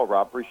taking my call,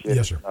 Rob. Appreciate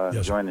yes, it. Sir.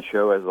 Enjoying the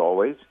show, as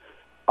always.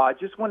 I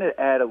just wanted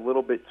to add a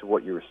little bit to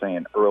what you were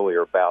saying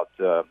earlier about,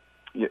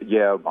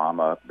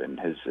 Obama and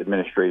his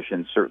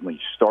administration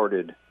certainly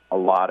started a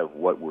lot of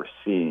what we're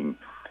seeing.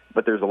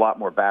 But there's a lot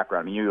more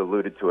background. I mean, you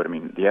alluded to it. I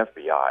mean, the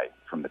FBI,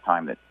 from the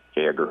time that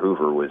J. Edgar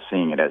Hoover was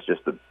seeing it as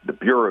just the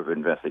Bureau of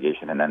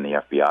Investigation and then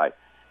the FBI,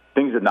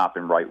 things had not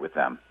been right with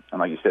them. And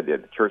like you said, they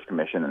had the Church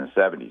Commission in the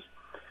 70s.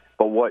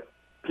 But what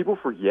people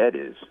forget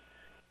is,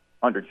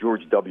 under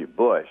George W.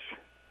 Bush,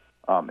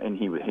 and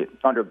he was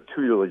under the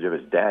tutelage of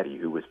his daddy,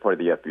 who was part of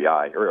the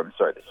FBI,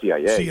 the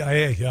CIA.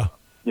 CIA, yeah.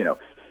 You know,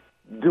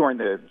 during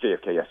the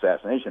JFK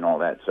assassination, all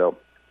that. So,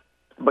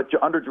 but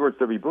under George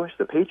W. Bush,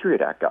 the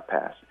Patriot Act got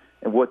passed.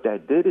 And what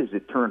that did is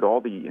it turned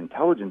all the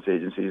intelligence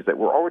agencies that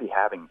were already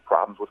having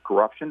problems with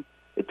corruption,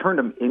 it turned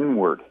them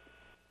inward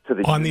to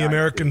the on the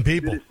American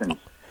people.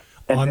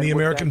 On the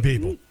American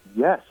people.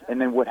 Yes. And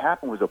then what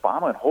happened was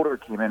Obama and Holder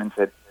came in and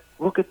said,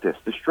 look at this.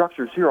 The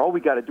structure's here. All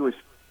we got to do is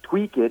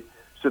tweak it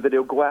so that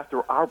it'll go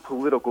after our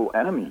political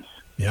enemies.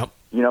 Yep.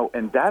 You know,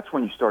 and that's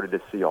when you started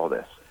to see all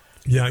this.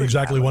 Yeah,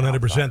 exactly,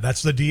 100%.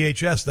 That's the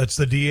DHS. That's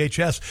the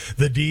DHS.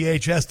 The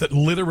DHS that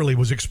literally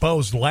was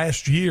exposed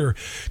last year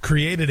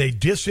created a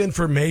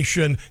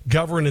disinformation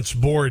governance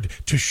board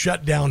to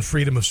shut down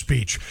freedom of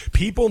speech.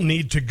 People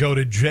need to go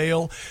to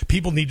jail.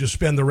 People need to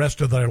spend the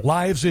rest of their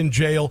lives in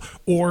jail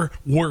or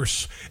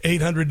worse.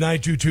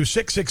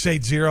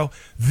 800-922-6680.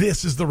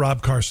 This is the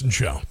Rob Carson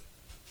Show.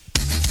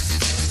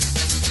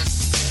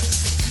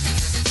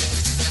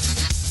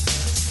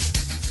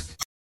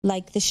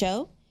 Like the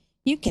show?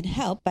 You can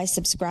help by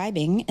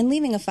subscribing and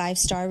leaving a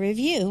 5-star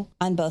review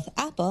on both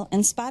Apple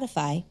and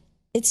Spotify.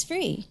 It's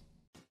free.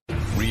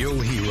 Real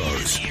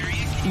heroes.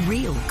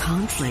 Real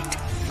conflict.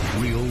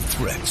 Real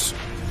threats.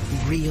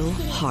 Real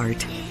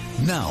heart.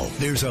 Now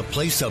there's a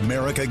place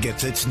America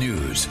gets its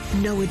news.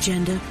 No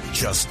agenda.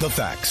 Just the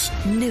facts.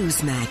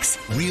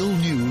 Newsmax. Real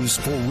news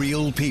for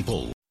real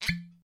people.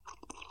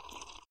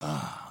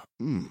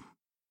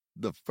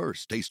 The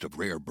first taste of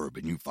rare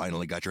bourbon you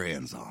finally got your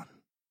hands on.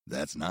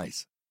 That's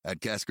nice. At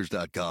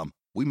Caskers.com,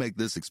 we make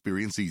this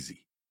experience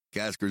easy.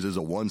 Caskers is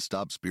a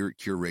one-stop spirit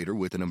curator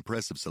with an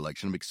impressive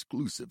selection of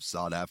exclusive,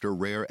 sought-after,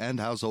 rare, and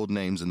household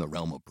names in the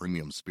realm of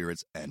premium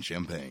spirits and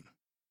champagne.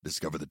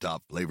 Discover the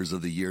top flavors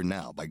of the year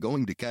now by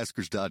going to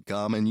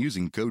Caskers.com and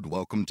using code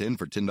WELCOME10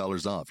 for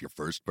 $10 off your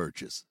first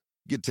purchase.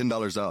 Get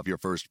 $10 off your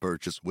first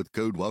purchase with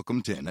code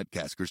WELCOME10 at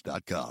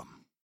Caskers.com.